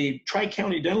to a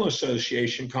Tri-County Dental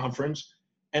Association conference.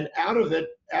 And out of it,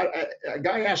 a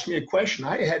guy asked me a question.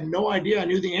 I had no idea I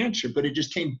knew the answer, but it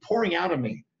just came pouring out of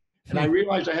me. And I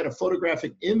realized I had a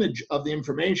photographic image of the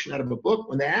information out of a book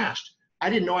when they asked. I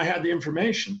didn't know I had the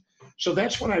information. So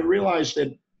that's when I realized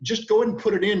that just go ahead and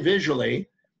put it in visually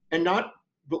and not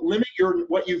limit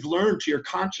what you've learned to your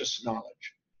conscious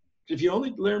knowledge. If you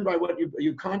only learn by what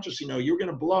you consciously know, you're going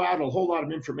to blow out a whole lot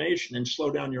of information and slow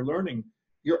down your learning.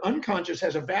 Your unconscious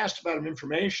has a vast amount of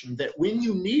information that when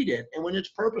you need it and when it's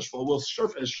purposeful will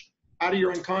surface out of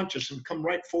your unconscious and come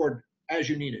right forward as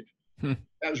you need it.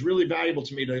 That was really valuable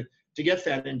to me to get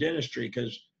that in dentistry,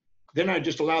 because then I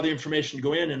just allow the information to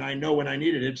go in and I know when I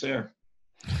need it, it's there.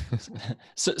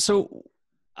 So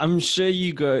I'm sure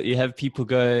you have people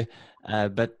go,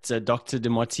 but Dr.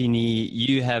 Demartini,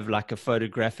 you have like a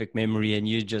photographic memory and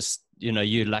you just,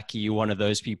 you're lucky you're one of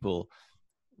those people.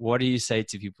 What do you say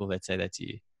to people that say that to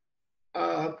you?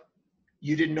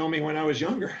 You didn't know me when I was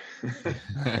younger.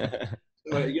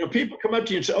 People come up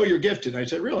to you and say, oh, you're gifted. I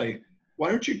said, really? Why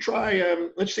don't you try,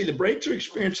 let's see, the breakthrough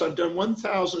experience I've done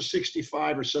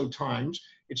 1,065 or so times.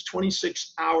 It's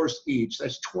 26 hours each.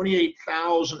 That's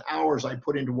 28,000 hours I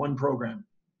put into one program.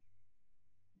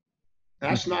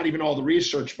 That's not even all the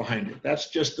research behind it. That's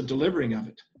just the delivering of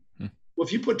it. Well,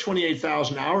 if you put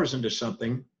 28,000 hours into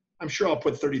something, I'm sure I'll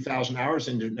put 30,000 hours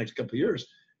into the next couple of years.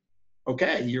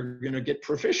 Okay, you're going to get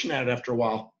proficient at it after a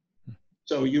while.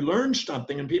 So you learn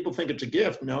something and people think it's a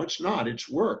gift. No, it's not. It's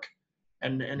work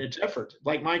and it's effort.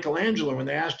 Like Michelangelo, when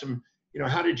they asked him,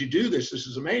 how did you do this? This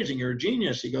is amazing. You're a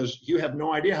genius. He goes, you have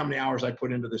no idea how many hours I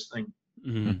put into this thing.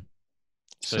 Mm-hmm.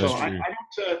 So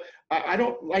I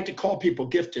don't like to call people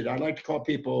gifted. I like to call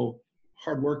people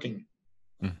hardworking.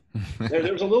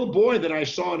 There was a little boy that I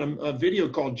saw in a video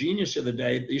called Genius the other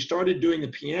day. He started doing the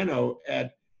piano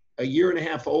at 1.5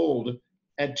 years old.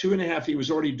 At 2.5, he was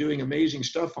already doing amazing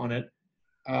stuff on it.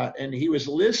 And he was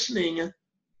listening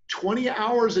 20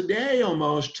 hours a day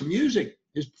almost to music.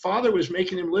 His father was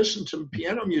making him listen to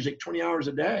piano music 20 hours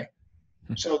a day.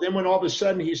 So then when all of a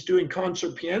sudden he's doing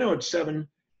concert piano at 7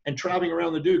 and traveling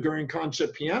around the during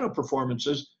concert piano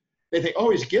performances, they think, oh,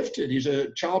 he's gifted. He's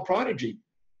a child prodigy.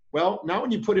 Well, not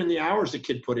when you put in the hours the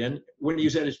kid put in, when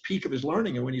he's at his peak of his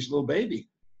learning and when he's a little baby.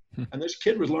 And this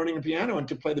kid was learning the piano and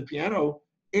to play the piano,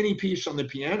 any piece on the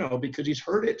piano, because he's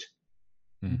heard it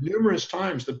numerous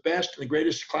times, the best and the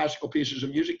greatest classical pieces of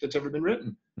music that's ever been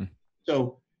written.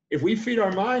 So if we feed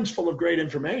our minds full of great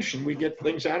information, we get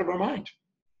things out of our mind.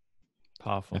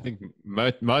 Powerful. I think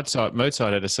Mozart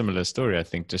had a similar story. I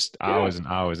think just hours and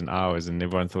hours and hours, and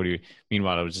everyone thought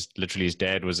meanwhile, it was just literally his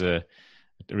dad was a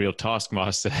real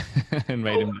taskmaster and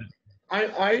made him.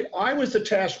 I was the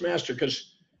taskmaster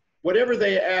because whatever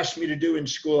they asked me to do in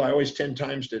school, I always 10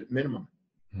 times did at minimum.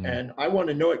 And I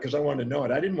wanted to know it because I wanted to know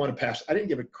it. I didn't want to pass. I didn't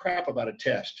give a crap about a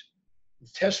test. The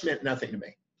test meant nothing to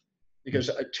me because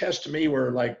a test to me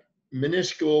were like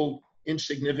minuscule,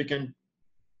 insignificant,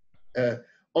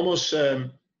 almost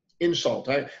insult.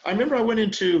 I remember I went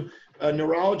into a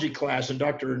neurology class in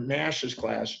Dr. Nash's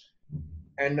class,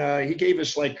 and he gave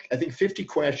us like, I think 50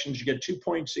 questions. You get 2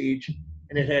 points each,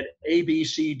 and it had A, B,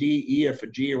 C, D, E, F, or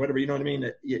G, or whatever, you know what I mean?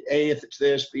 A if it's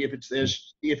this, B if it's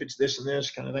this, C if it's this and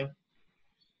this kind of thing.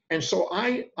 And so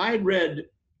I read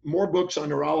more books on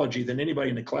neurology than anybody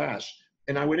in the class.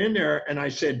 And I went in there and I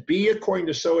said, B according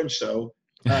to so-and-so,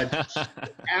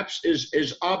 apps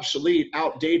is obsolete,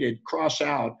 outdated, cross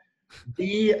out.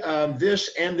 D, this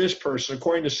and this person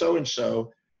according to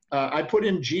so-and-so. I put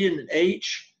in G and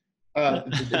H.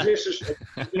 This is,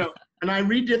 and I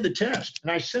redid the test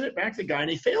and I sent it back to the guy and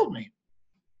he failed me.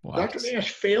 What? Dr.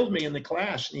 Nash failed me in the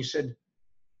class and he said,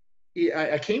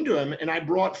 I came to him and I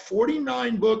brought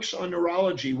 49 books on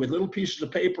neurology with little pieces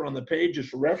of paper on the pages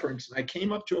for reference. And I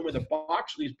came up to him with a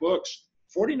box of these books,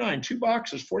 49, 2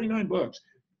 boxes, 49 books.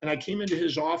 And I came into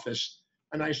his office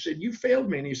And I said, you failed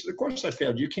me. And he said, of course I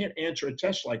failed. You can't answer a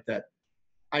test like that.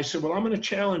 I said, well, I'm going to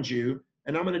challenge you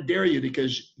and I'm going to dare you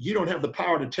because you don't have the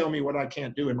power to tell me what I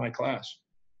can't do in my class.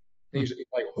 And he's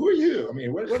like, who are you? I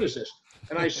mean, what is this?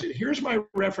 And I said, here's my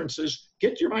references.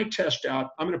 Get my test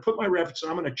out. I'm going to put my reference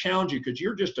and I'm going to challenge you because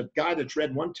you're just a guy that's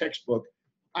read one textbook.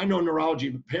 I know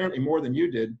neurology apparently more than you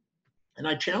did. And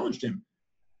I challenged him.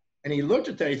 And he looked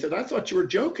at that. He said, I thought you were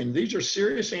joking. These are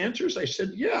serious answers. I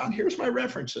said, yeah, here's my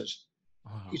references.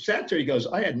 Wow. He sat there. He goes,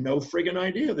 I had no friggin'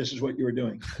 idea this is what you were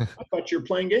doing. I thought you were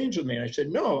playing games with me. And I said,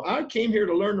 no, I came here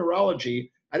to learn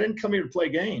neurology. I didn't come here to play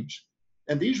games.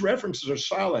 And these references are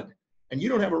solid. And you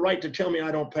don't have a right to tell me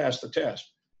I don't pass the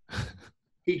test.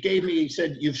 He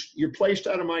said, you're placed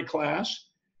out of my class.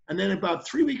 And then about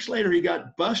 3 weeks later, he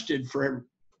got busted for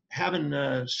having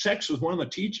sex with one of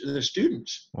the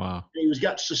students. Wow. And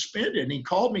got suspended. And he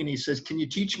called me and he says, can you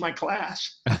teach my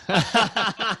class?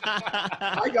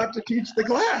 I got to teach the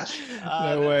class.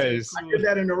 No ways. I did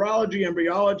that in neurology,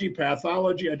 embryology,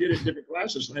 pathology. I did it in different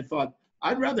classes. And I thought,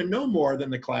 I'd rather know more than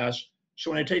the class.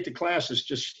 So when I take the class, it's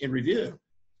just in review.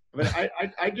 But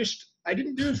I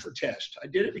didn't do it for test. I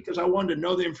did it because I wanted to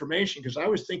know the information because I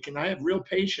was thinking I have real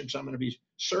patients I'm going to be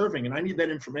serving and I need that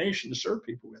information to serve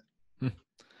people with.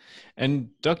 And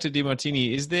Dr.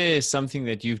 Demartini, is there something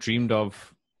that you've dreamed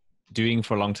of doing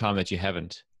for a long time that you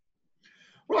haven't?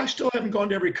 Well, I still haven't gone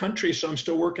to every country, so I'm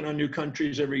still working on new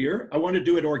countries every year. I want to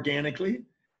do it organically.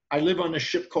 I live on a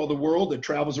ship called the World that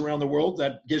travels around the world.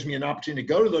 That gives me an opportunity to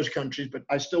go to those countries, but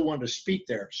I still want to speak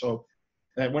there. So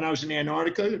when I was in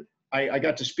Antarctica, I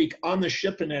got to speak on the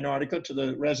ship in Antarctica to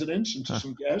the residents and to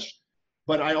some guests.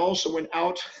 But I also went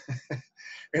out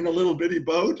in a little bitty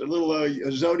boat, a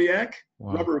little Zodiac,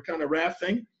 rubber kind of raft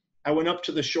thing. I went up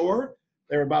to the shore.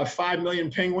 There were about 5 million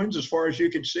penguins as far as you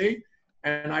could see.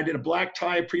 And I did a black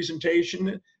tie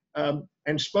presentation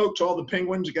and spoke to all the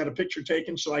penguins. I got a picture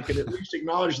taken so I could at least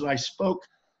acknowledge that I spoke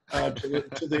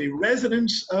to the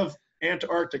residents of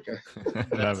Antarctica.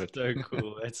 Love it. So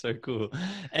cool. That's so cool.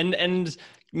 And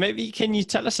maybe can you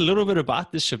tell us a little bit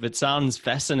about this ship? It sounds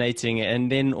fascinating.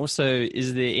 And then also,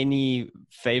 is there any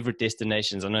favorite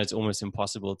destinations? I know it's almost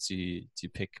impossible to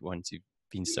pick one to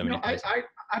be in so many places.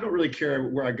 I don't really care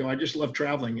where I go. I just love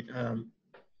traveling.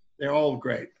 They're all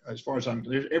great as far as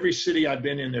every city I've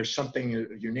been in, there's something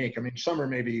unique. I mean, some are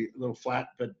maybe a little flat,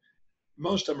 but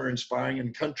most of them are inspiring,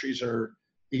 and countries you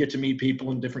get to meet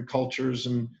people in different cultures.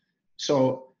 And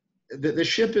so the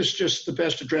ship is just the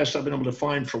best address I've been able to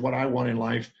find for what I want in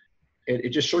life. It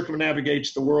just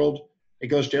circumnavigates the world. It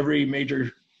goes to every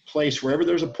major place, wherever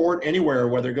there's a port, anywhere,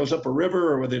 whether it goes up a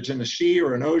river or whether it's in the sea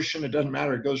or an ocean, it doesn't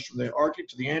matter. It goes from the Arctic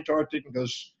to the Antarctic and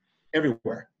goes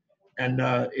everywhere. And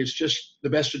it's just the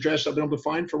best address I've been able to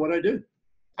find for what I do.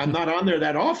 I'm not on there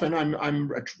that often.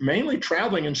 I'm mainly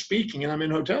traveling and speaking, and I'm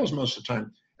in hotels most of the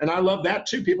time. And I love that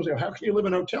too. People say, how can you live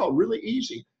in a hotel? Really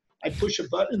easy. I push a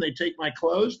button, they take my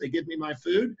clothes, they give me my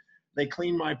food, they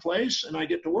clean my place, and I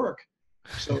get to work.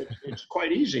 So it's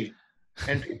quite easy.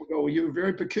 And people go, well, you're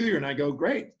very peculiar. And I go,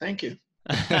 great, thank you.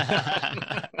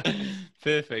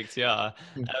 Perfect. Yeah.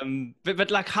 But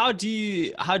like, how do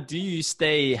you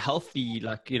stay healthy?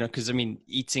 Like, because I mean,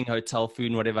 eating hotel food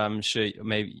and whatever, I'm sure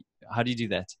maybe, how do you do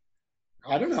that?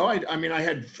 I don't know. I mean, I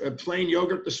had a plain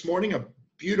yogurt this morning, a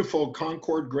beautiful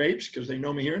Concord grapes, because they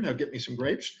know me here and they'll get me some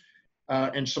grapes,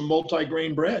 and some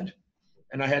multi-grain bread.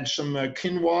 And I had some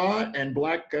quinoa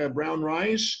and brown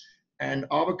rice and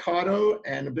avocado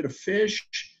and a bit of fish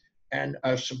and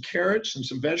some carrots and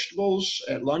some vegetables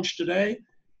at lunch today.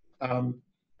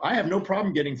 I have no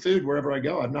problem getting food wherever I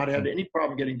go. I've not had any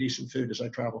problem getting decent food as I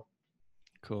travel.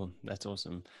 Cool. That's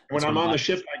awesome. When I'm on the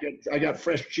ship, I got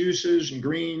fresh juices and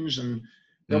greens, and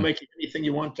they'll make you anything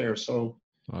you want there. So,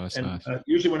 nice.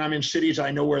 Usually when I'm in cities,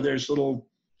 I know where there's little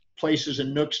places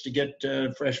and nooks to get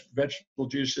fresh vegetable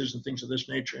juices and things of this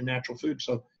nature and natural food.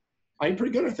 So I'm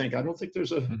pretty good, I think. I don't think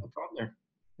there's a problem there.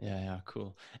 Yeah,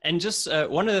 cool. And just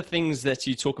one of the things that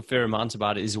you talk a fair amount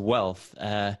about is wealth.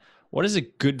 What is a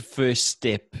good first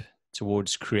step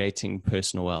towards creating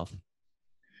personal wealth?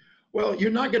 Well,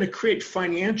 you're not going to create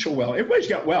financial wealth. Everybody's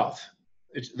got wealth.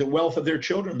 It's the wealth of their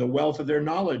children, the wealth of their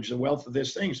knowledge, the wealth of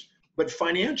these things. But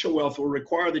financial wealth will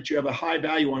require that you have a high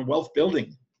value on wealth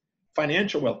building,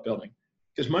 financial wealth building,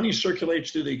 because money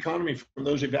circulates through the economy from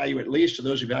those who value it least to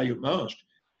those who value it most.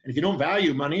 And if you don't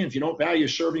value money, and if you don't value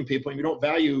serving people, and you don't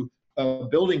value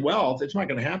building wealth, it's not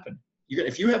going to happen.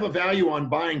 If you have a value on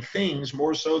buying things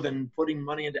more so than putting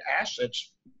money into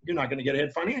assets, you're not going to get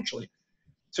ahead financially.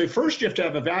 So first you have to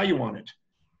have a value on it.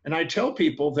 And I tell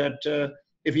people that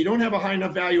if you don't have a high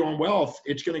enough value on wealth,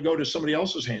 it's going to go to somebody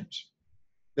else's hands.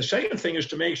 The second thing is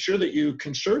to make sure that you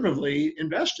conservatively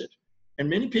invest it. And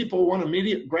many people want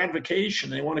immediate gratification.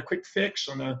 They want a quick fix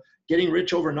on getting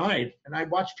rich overnight. And I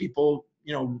watch people,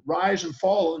 rise and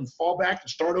fall back and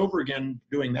start over again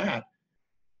doing that.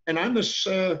 And I'm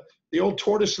the old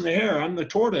tortoise and the hare. I'm the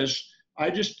tortoise. I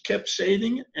just kept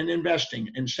saving and investing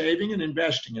and saving and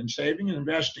investing and saving and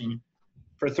investing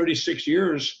for 36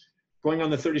 years, going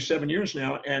on the 37 years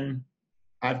now. And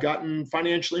I've gotten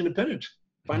financially independent.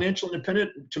 Financial independent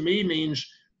to me means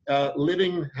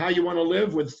living how you want to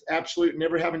live with absolute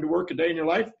never having to work a day in your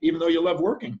life, even though you love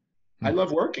working. I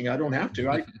love working. I don't have to.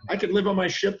 I could live on my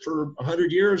ship for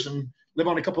 100 years and live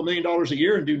on a couple $1 million a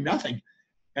year and do nothing.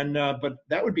 And but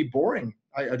that would be boring.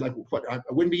 I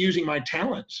wouldn't be using my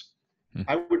talents.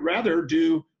 I would rather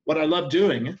do what I love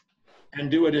doing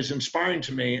and do what is inspiring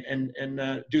to me and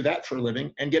do that for a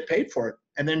living and get paid for it.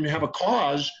 And then have a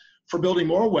cause for building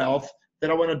more wealth that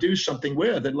I want to do something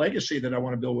with, a legacy that I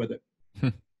want to build with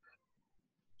it.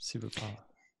 Superpower.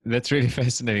 That's really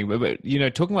fascinating. But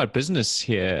talking about business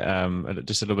here,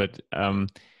 just a little bit,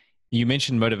 you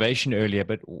mentioned motivation earlier,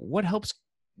 but what helps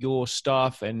your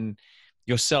staff and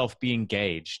yourself be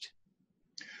engaged?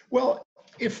 Well,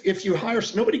 if you hire,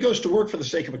 nobody goes to work for the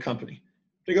sake of a company.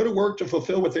 They go to work to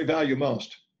fulfill what they value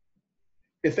most.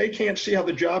 If they can't see how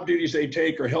the job duties they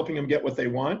take are helping them get what they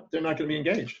want, they're not going to be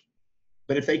engaged.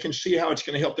 But if they can see how it's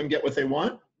going to help them get what they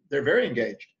want, they're very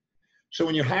engaged. So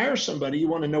when you hire somebody, you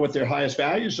want to know what their highest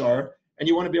values are, and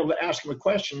you want to be able to ask them a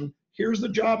question. Here's the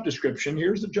job description.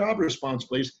 Here's the job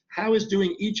responsibilities. How is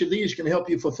doing each of these going to help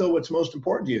you fulfill what's most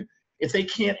important to you? If they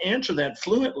can't answer that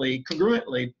fluently,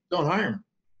 congruently, don't hire them,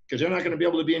 because they're not going to be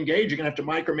able to be engaged. You're going to have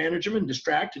to micromanage them and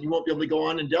distract, and you won't be able to go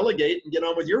on and delegate and get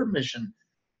on with your mission.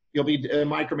 You'll be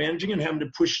micromanaging and having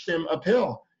to push them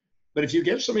uphill. But if you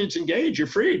get somebody that's engaged, you're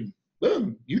freed.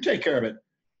 Boom, you take care of it.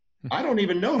 I don't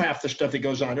even know half the stuff that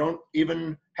goes on. I don't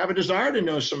even have a desire to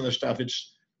know some of the stuff.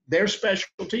 It's their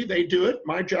specialty. They do it.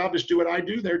 My job is do what I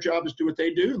do. Their job is do what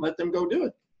they do, and let them go do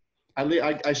it.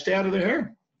 I stay out of their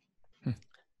hair.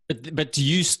 But do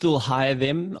you still hire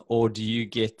them, or do you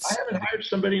get? I haven't hired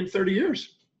somebody in 30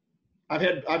 years. I've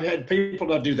had people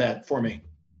to do that for me.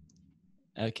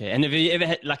 Okay, and have you ever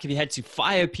have you had to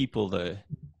fire people though?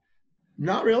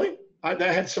 Not really. I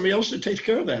had somebody else that takes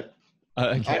care of that.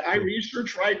 Okay. I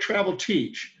research, write, travel,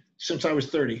 teach since I was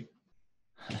 30.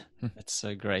 That's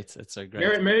so great. That's so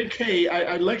great. Mary Kay,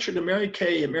 I lectured to Mary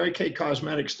Kay at Mary Kay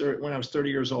Cosmetics when I was 30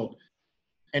 years old.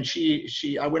 And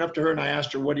I went up to her and I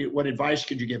asked her, what advice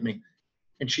could you give me?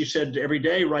 And she said, every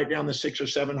day, write down the 6 or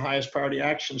 7 highest priority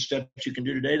action steps you can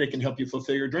do today that can help you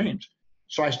fulfill your dreams.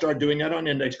 So I started doing that on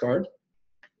index card.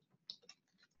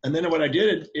 And then what I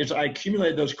did is I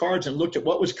accumulated those cards and looked at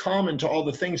what was common to all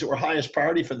the things that were highest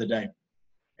priority for the day.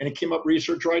 And it came up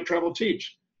research, write, travel,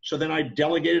 teach. So then I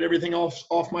delegated everything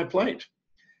off my plate.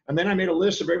 And then I made a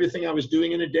list of everything I was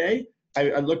doing in a day.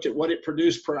 I looked at what it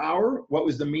produced per hour, what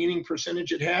was the meaning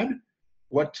percentage it had,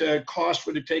 what cost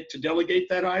would it take to delegate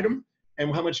that item,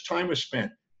 and how much time was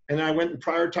spent. And I went and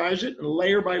prioritized it, and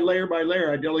layer by layer by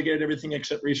layer, I delegated everything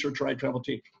except research, write, travel,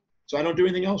 teach. So I don't do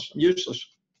anything else. I'm useless.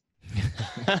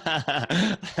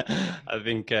 I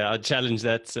think I'll challenge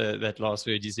that last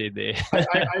word you said there.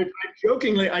 I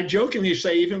jokingly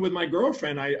say, even with my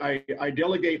girlfriend, I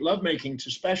delegate lovemaking to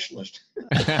specialists.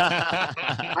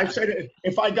 I said,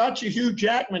 if I got you Hugh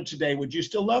Jackman today, would you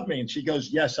still love me? And she goes,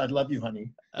 yes, I'd love you,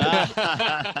 honey.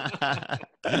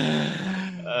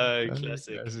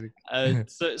 Classic.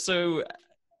 So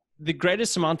the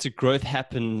greatest amount of growth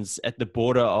happens at the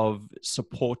border of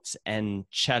support and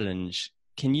challenge.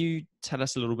 Can you tell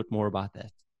us a little bit more about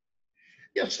that?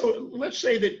 Yeah, so let's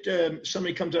say that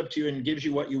somebody comes up to you and gives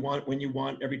you what you want, when you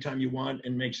want, every time you want,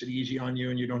 and makes it easy on you,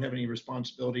 and you don't have any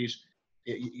responsibilities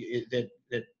that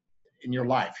in your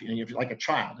life. You're like a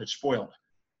child that's spoiled.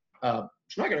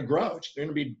 It's not going to grow. It's going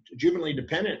to be juvenilely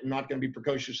dependent and not going to be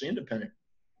precociously independent.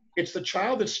 It's the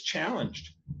child that's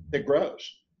challenged that grows.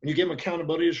 When you give them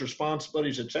accountabilities,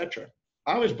 responsibilities, etc.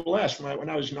 I was blessed when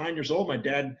I was 9 years old. My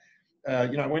dad,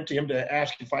 I went to him to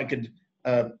ask if I could,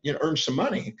 earn some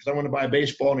money because I wanted to buy a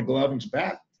baseball and a glove and some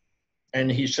bat.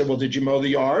 And he said, well, did you mow the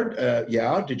yard?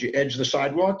 Yeah. Did you edge the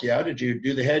sidewalk? Yeah. Did you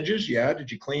do the hedges? Yeah.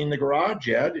 Did you clean the garage?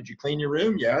 Yeah. Did you clean your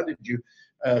room? Yeah. Did you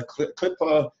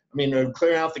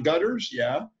clear out the gutters?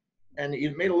 Yeah. And he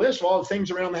made a list of all the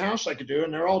things around the house I could do,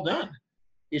 and they're all done.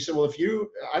 He said, well,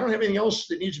 I don't have anything else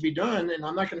that needs to be done, and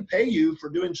I'm not going to pay you for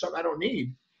doing something I don't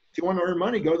need. If you want to earn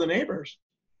money, go to the neighbors.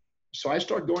 So I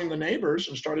started going to the neighbors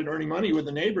and started earning money with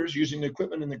the neighbors using the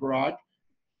equipment in the garage.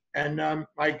 And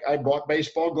I bought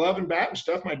baseball glove and bat and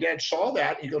stuff. My dad saw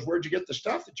that. And he goes, where'd you get the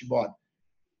stuff that you bought?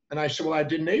 And I said, well, I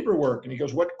did neighbor work. And he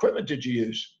goes, what equipment did you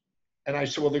use? And I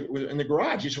said, well, in the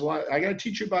garage. He said, well, I got to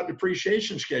teach you about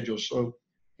depreciation schedules. So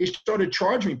he started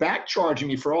back charging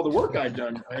me for all the work I'd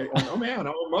done. Oh man,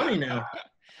 I owe money now.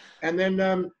 And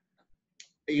then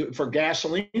for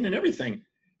gasoline and everything.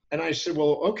 And I said,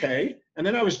 well, okay. And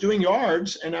then I was doing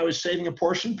yards and I was saving a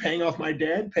portion, paying off my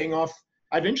dad,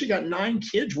 I eventually got 9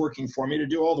 kids working for me to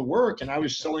do all the work. And I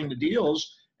was selling the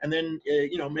deals and then,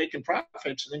 making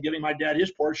profits and then giving my dad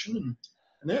his portion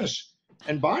and this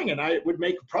and buying it. I would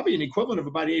make probably an equivalent of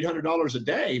about $800 a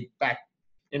day back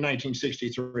in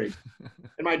 1963.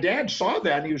 And my dad saw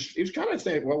that and he was kind of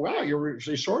thinking, well, wow, you're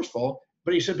resourceful.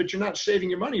 But he said, but you're not saving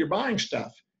your money. You're buying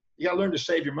stuff. You got to learn to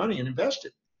save your money and invest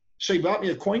it. So he bought me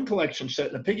a coin collection set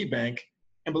and a piggy bank.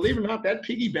 And believe it or not, that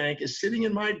piggy bank is sitting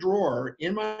in my drawer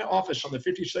in my office on the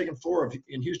 52nd floor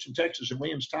in Houston, Texas, in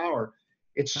Williams Tower.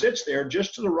 It sits there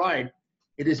just to the right.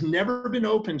 It has never been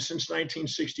opened since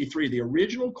 1963. The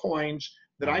original coins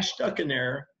that I stuck in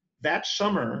there that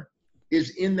summer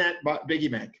is in that piggy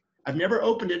bank. I've never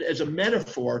opened it as a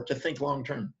metaphor to think long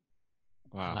term.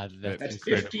 Wow. That's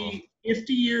 50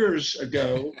 years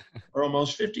ago, or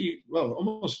almost 50, well,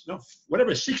 almost, no,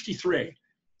 whatever, 63.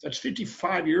 That's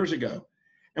 55 years ago.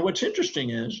 And what's interesting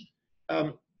is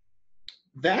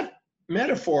that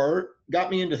metaphor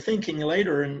got me into thinking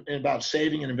later in about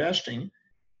saving and investing.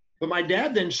 But my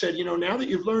dad then said, now that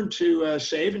you've learned to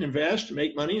save and invest and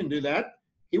make money and do that,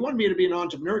 he wanted me to be an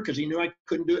entrepreneur because he knew I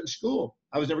couldn't do it in school.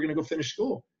 I was never going to go finish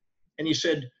school. And he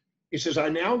says,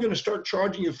 I'm now going to start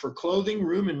charging you for clothing,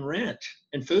 room, and rent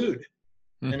and food.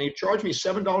 And he charged me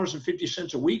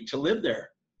 $7.50 a week to live there.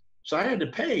 So I had to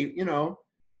pay, $30,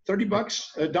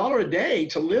 $1 a day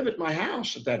to live at my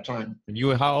house at that time. And you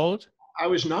were how old? I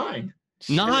was 9.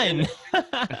 9.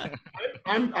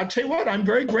 I'll tell you what, I'm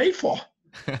very grateful.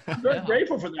 I'm very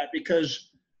grateful for that because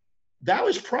that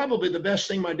was probably the best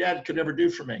thing my dad could ever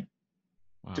do for me,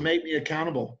 to make me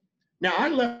accountable. Now, I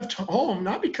left home,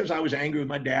 not because I was angry with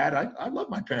my dad. I love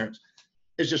my parents.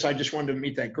 It's just, I just wanted to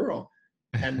meet that girl.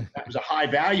 And that was a high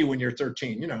value when you're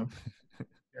 13,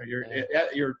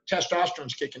 your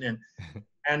testosterone's kicking in.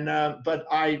 And, but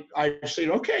I said,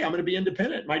 okay, I'm going to be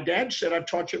independent. My dad said, I've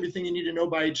taught you everything you need to know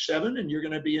by age 7, and you're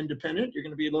going to be independent. You're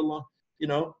going to be a little,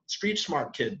 street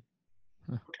smart kid.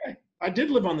 Okay. I did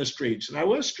live on the streets and I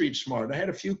was street smart. I had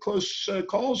a few close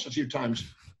calls a few times,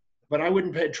 but I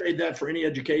wouldn't trade that for any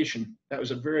education. That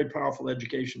was a very powerful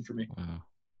education for me. Wow.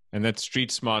 And that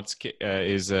street smarts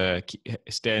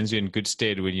stands you in good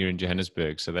stead when you're in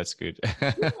Johannesburg. So that's good.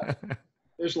 Yeah,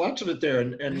 there's lots of it there.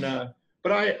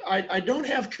 But I don't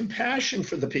have compassion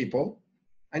for the people.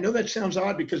 I know that sounds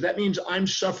odd because that means I'm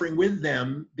suffering with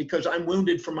them because I'm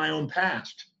wounded from my own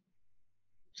past.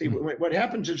 See, what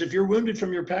happens is if you're wounded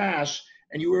from your past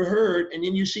and you were hurt and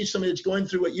then you see somebody that's going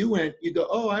through what you went, you go,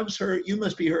 oh, I was hurt, you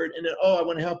must be hurt. And then, oh, I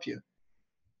want to help you.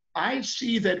 I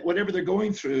see that whatever they're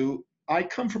going through, I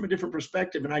come from a different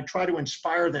perspective and I try to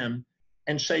inspire them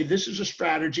and say, this is a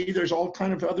strategy. There's all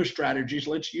kind of other strategies.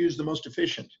 Let's use the most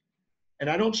efficient. And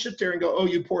I don't sit there and go, oh,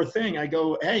 you poor thing. I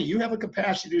go, hey, you have a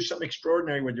capacity to do something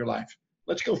extraordinary with your life.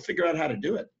 Let's go figure out how to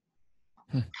do it.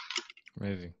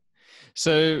 Amazing.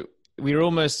 So we're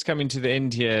almost coming to the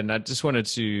end here. And I just wanted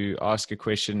to ask a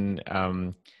question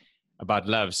about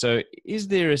love. So is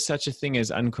there such a thing as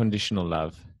unconditional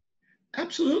love?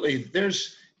 Absolutely.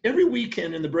 There's every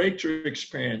weekend in the Breakthrough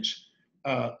Experience,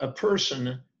 a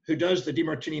person who does the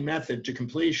Demartini method to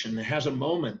completion has a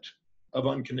moment of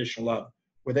unconditional love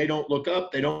where they don't look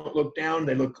up, they don't look down,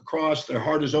 they look across, their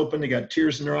heart is open, they got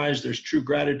tears in their eyes, there's true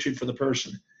gratitude for the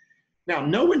person. Now,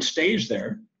 no one stays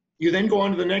there. You then go on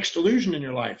to the next illusion in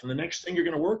your life and the next thing you're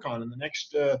going to work on and the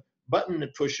next button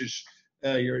that pushes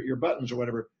your buttons or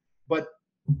whatever. But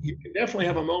you can definitely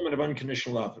have a moment of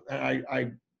unconditional love.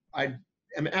 I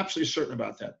am absolutely certain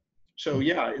about that. So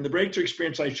yeah, in the Breakthrough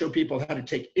Experience, I show people how to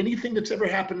take anything that's ever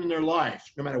happened in their life,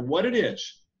 no matter what it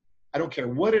is, I don't care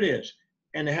what it is,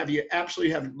 and to have you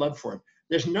absolutely have love for it.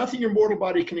 There's nothing your mortal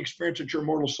body can experience that your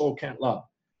mortal soul can't love.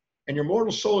 And your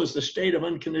mortal soul is the state of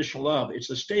unconditional love. It's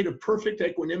the state of perfect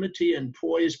equanimity and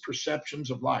poised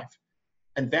perceptions of life.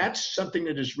 And that's something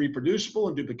that is reproducible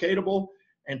and duplicatable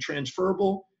and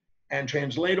transferable and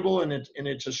translatable. And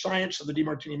it's a science of the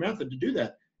Demartini method to do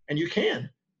that. And you can,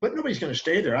 but nobody's going to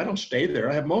stay there. I don't stay there.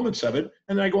 I have moments of it.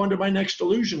 And then I go on to my next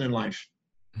illusion in life.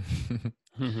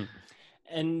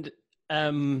 And,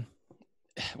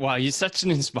 wow, you're such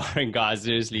an inspiring guy.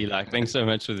 Seriously, thanks so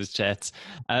much for this chat.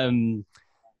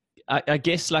 I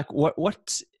guess,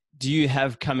 what do you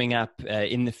have coming up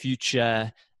in the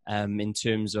future? in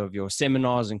terms of your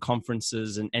seminars and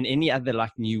conferences and any other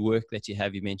like new work that you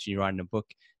have. You mentioned you're writing a book,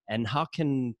 and how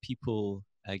can people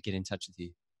get in touch with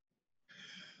you?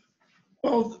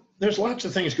 Well, there's lots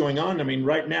of things going on. I mean,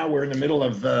 right now we're in the middle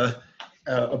of a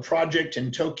project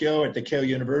in Tokyo at the Keio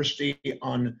University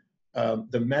on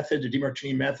the method, the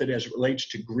Demartini method, as it relates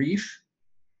to grief.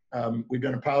 We've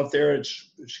done a pilot there. It's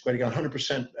going to get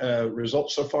 100%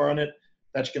 results so far on it.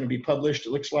 That's going to be published,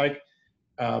 it looks like,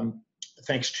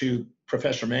 thanks to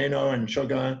Professor Maeno and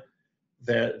Shogun.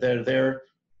 They're there.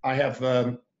 I have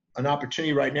an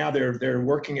opportunity right now. They're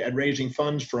working at raising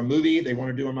funds for a movie they want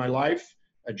to do on my life.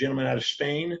 A gentleman out of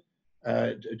Spain,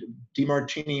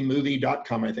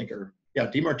 demartinimovie.com, I think,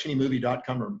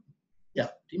 demartinimovie.com,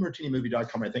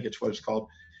 demartinimovie.com, I think it's what it's called.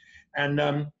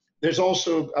 And there's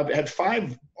also, I've had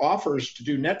 5 offers to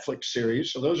do Netflix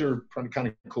series, so those are kind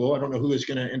of cool. I don't know who is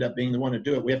going to end up being the one to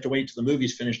do it. We have to wait till the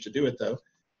movie's finished to do it, though.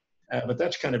 But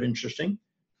that's kind of interesting.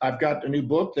 I've got a new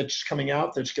book that's coming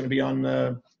out that's going to be on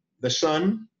the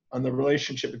sun, on the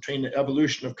relationship between the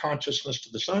evolution of consciousness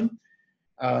to the sun.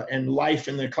 And life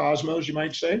in the cosmos, you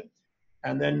might say.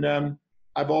 And then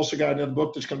I've also got another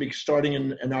book that's going to be starting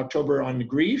in October on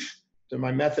grief,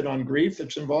 my method on grief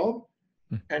that's involved.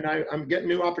 And I'm getting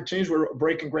new opportunities. We're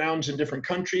breaking grounds in different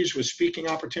countries with speaking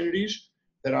opportunities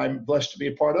that I'm blessed to be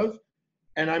a part of.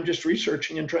 And I'm just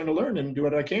researching and trying to learn and do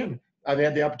what I can. I've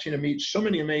had the opportunity to meet so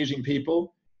many amazing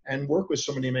people and work with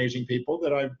so many amazing people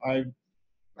that I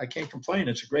can't complain.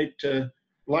 It's a great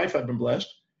life I've been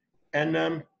blessed.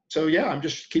 And so yeah, I'm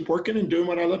just keep working and doing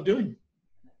what I love doing.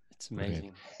 It's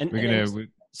amazing. Okay.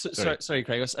 Sorry,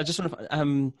 Craig. I just want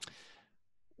to.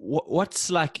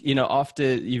 What's like,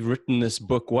 after you've written this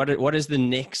book, what is the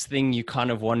next thing you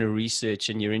kind of want to research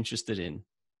and you're interested in?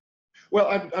 Well,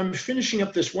 I'm finishing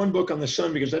up this one book on the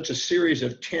sun because that's a series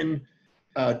of 10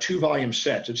 2-volume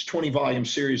sets. It's 20-volume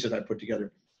series that I put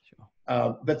together. Sure.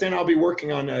 But then I'll be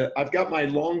working on I've got my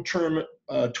long-term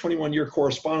 21-year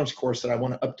correspondence course that I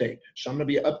want to update. So I'm going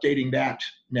to be updating that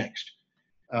next.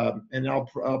 And I'll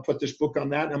put this book on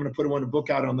that. And I'm going to put a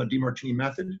book out on the Demartini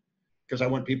method because I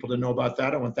want people to know about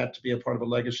that. I want that to be a part of a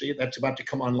legacy. That's about to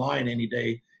come online any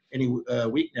day, any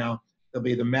week now. There'll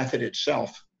be the method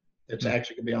itself that's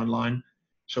actually going to be online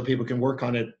so people can work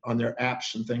on it on their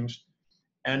apps and things.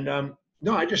 And no,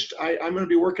 I'm going to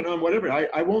be working on whatever.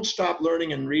 I won't stop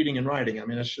learning and reading and writing. I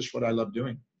mean, that's just what I love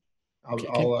doing.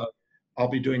 I'll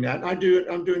be doing that. And I'm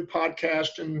doing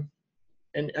podcasts and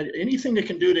anything that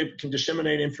can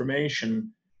disseminate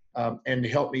information and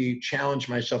help me challenge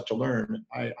myself to learn.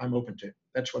 I'm open to.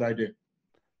 That's what I do.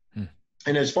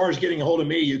 And as far as getting a hold of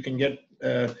me, you can get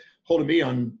hold of me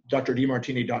on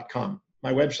drdemartini.com.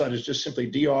 My website is just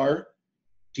simply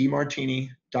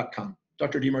drdemartini.com,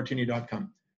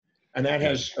 drdemartini.com. And that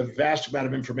has a vast amount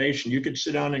of information. You could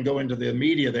sit down and go into the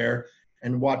media there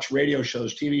and watch radio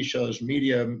shows, TV shows,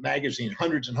 media, magazine,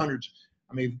 hundreds and hundreds.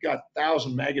 I mean, we've got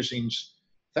thousands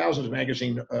of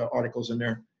magazine articles in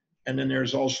there. And then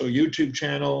there's also YouTube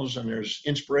channels and there's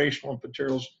inspirational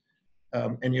materials.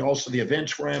 And also the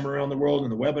events where I am around the world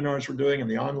and the webinars we're doing and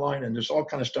the online. And there's all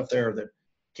kind of stuff there that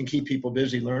can keep people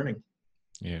busy learning.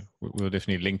 Yeah, we'll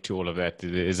definitely link to all of that.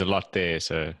 There's a lot there,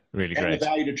 so really great. And the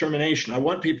value determination. I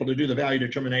want people to do the value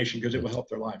determination because it will help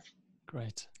their life.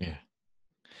 Great. Yeah.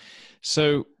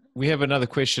 So we have another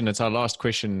question. It's our last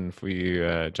question for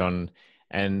you, John.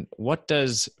 And what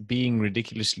does being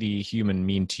ridiculously human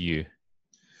mean to you?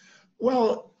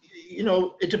 Well,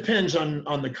 it depends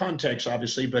on the context,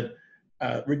 obviously, but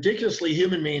ridiculously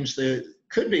human means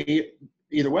could be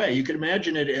either way. You could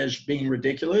imagine it as being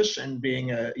ridiculous and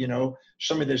being,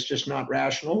 somebody that's just not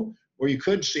rational, or you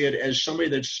could see it as somebody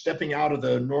that's stepping out of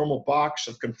the normal box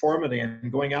of conformity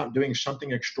and going out and doing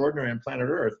something extraordinary on planet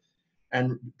Earth.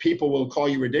 And people will call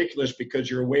you ridiculous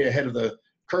because you're way ahead of the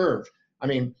curve. I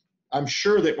mean, I'm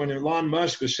sure that when Elon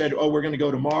Musk has said, oh, we're going to go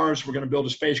to Mars, we're going to build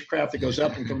a spacecraft that goes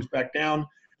up and comes back down,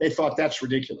 they thought that's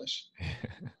ridiculous.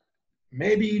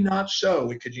 Maybe not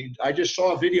so. I just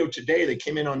saw a video today that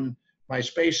came in on my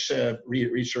space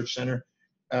research center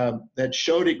that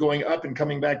showed it going up and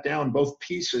coming back down. Both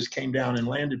pieces came down and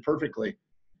landed perfectly.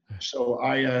 So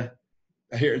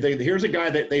here's a guy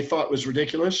that they thought was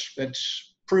ridiculous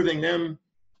that's proving them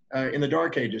in the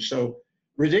dark ages. So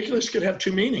ridiculous could have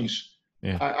two meanings.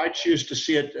 Yeah. I choose to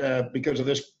see it because of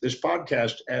this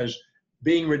podcast as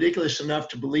being ridiculous enough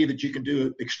to believe that you can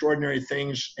do extraordinary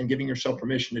things and giving yourself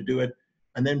permission to do it,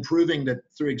 and then proving that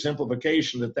through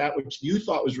exemplification that which you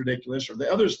thought was ridiculous or the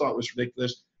others thought was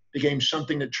ridiculous became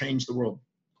something that changed the world.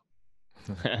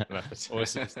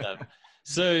 Awesome stuff.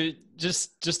 So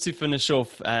just to finish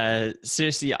off,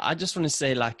 seriously, I just want to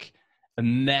say, like, a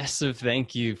massive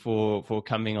thank you for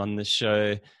coming on the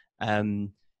show,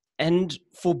 and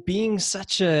for being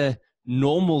such a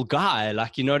normal guy.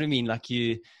 Like, you know what I mean? Like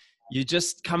you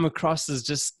just come across as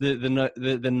just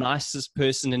the nicest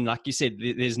person. And like you said,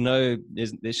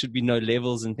 there should be no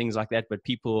levels and things like that, but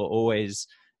people always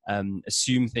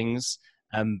assume things.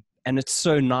 And it's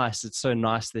so nice. It's so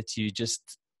nice that you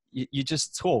just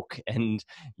talk and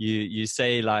you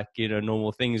say, like, you know,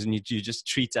 normal things, and you just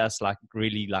treat us like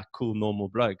really like cool, normal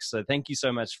blokes. So thank you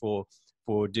so much for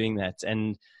doing that.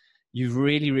 And you've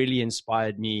really, really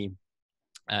inspired me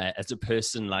as a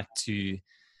person, like to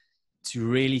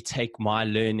really take my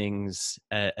learnings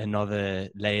another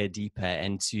layer deeper,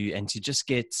 and to just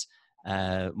get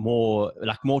more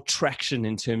traction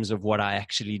in terms of what I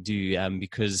actually do.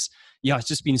 Because yeah, it's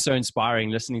just been so inspiring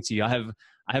listening to you.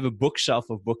 I have a bookshelf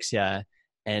of books here,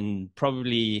 and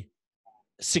probably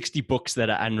 60 books that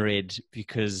are unread,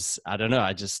 because I don't know,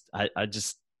 I just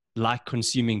like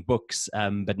consuming books.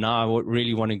 But now I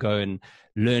really want to go and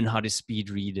learn how to speed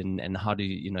read and how to,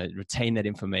 you know, retain that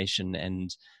information,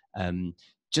 and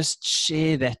just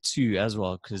share that too as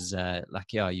well. Cause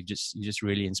like, yeah, you just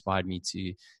really inspired me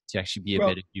to actually be a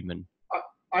better human.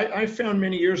 I found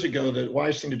many years ago that the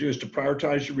wise thing to do is to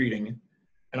prioritize your reading.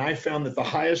 And I found that the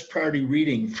highest priority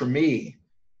reading for me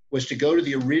was to go to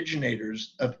the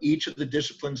originators of each of the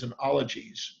disciplines and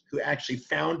ologies who actually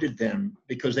founded them,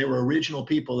 because they were original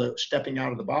people that were stepping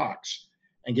out of the box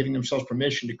and giving themselves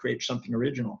permission to create something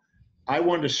original. I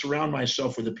wanted to surround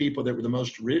myself with the people that were the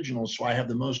most original, so I have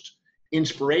the most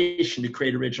inspiration to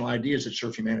create original ideas that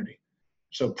serve humanity.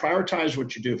 So prioritize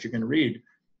what you do if you're going to read,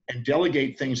 and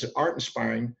delegate things that aren't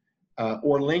inspiring,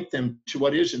 or link them to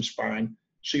what is inspiring,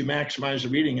 so you maximize the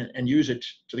reading and use it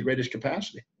to the greatest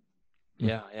capacity.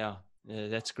 Yeah,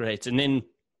 that's great. And then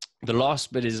the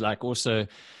last bit is like also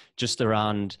just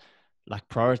around like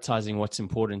prioritizing what's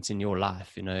important in your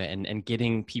life, you know, and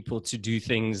getting people to do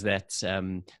things that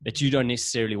you don't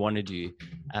necessarily want to do.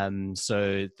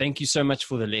 So thank you so much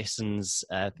for the lessons.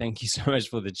 Thank you so much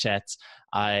for the chats.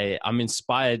 I'm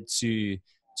inspired to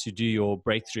do your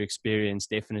breakthrough experience,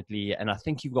 definitely. And I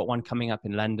think you've got one coming up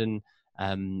in London.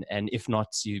 And if not,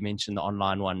 you mentioned the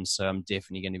online one, so I'm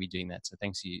definitely going to be doing that. So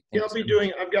thanks you. Yeah,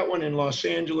 I've got one in Los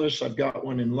Angeles, I've got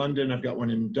one in London, I've got one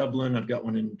in Dublin, I've got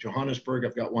one in Johannesburg,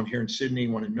 I've got one here in Sydney,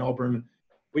 one in Melbourne.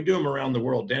 We do them around the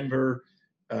world, Denver,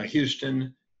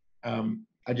 Houston.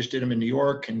 I just did them in New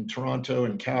York and Toronto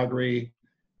and Calgary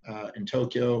and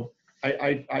Tokyo.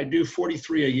 I do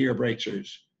 43 a year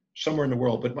breakthroughs somewhere in the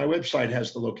world, but my website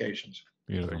has the locations.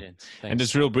 Beautiful. And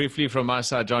just real briefly from my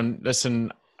side, John,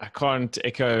 listen, I can't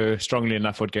echo strongly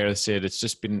enough what Gareth said. It's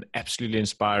just been absolutely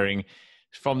inspiring.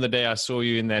 From the day I saw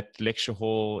you in that lecture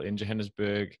hall in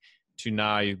Johannesburg to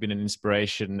now, you've been an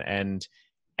inspiration. And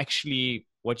actually,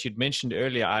 what you'd mentioned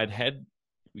earlier,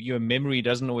 your memory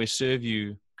doesn't always serve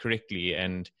you correctly.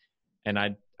 And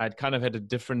I'd kind of had a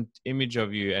different image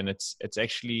of you. And it's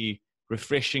actually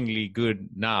refreshingly good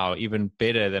now, even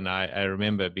better than I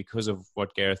remember, because of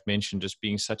what Gareth mentioned, just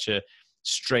being such a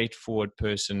straightforward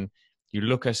person. You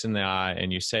look us in the eye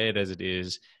and you say it as it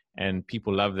is, and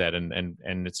people love that, and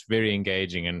it's very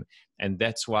engaging, and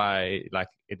that's why like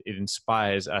it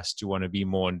inspires us to want to be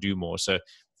more and do more. So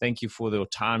thank you for your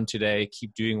time today.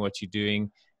 Keep doing what you're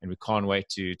doing, and we can't wait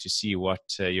to see what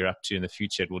you're up to in the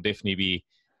future. It will definitely be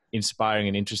inspiring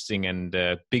and interesting and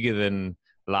bigger than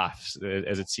life,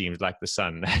 as it seems, like the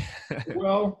sun.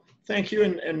 Well, thank you,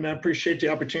 and I appreciate the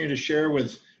opportunity to share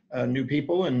with new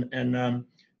people, and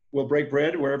we'll break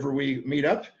bread wherever we meet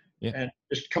up. Yeah. And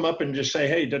just come up and just say,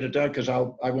 hey, da-da-da, because I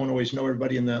won't always know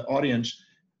everybody in the audience.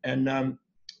 And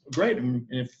great. And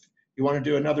if you want to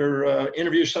do another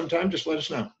interview sometime, just let us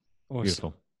know. Awesome.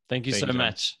 Beautiful. Thank you so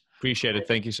much. Appreciate it.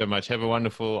 Thank you so much. Have a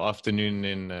wonderful afternoon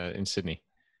in Sydney.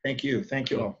 Thank you. Thank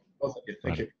you all. Both of you.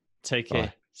 Thank you. Take care.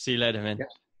 Bye. See you later, man. Yeah.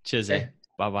 Cheers. Okay.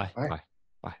 Bye-bye. Bye. Bye.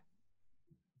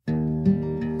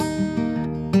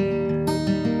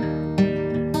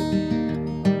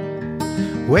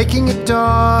 Waking at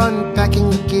dawn, packing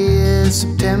the gear,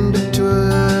 September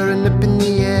tour and up in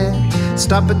the air.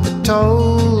 Stop at the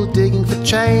toll, digging for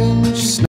change.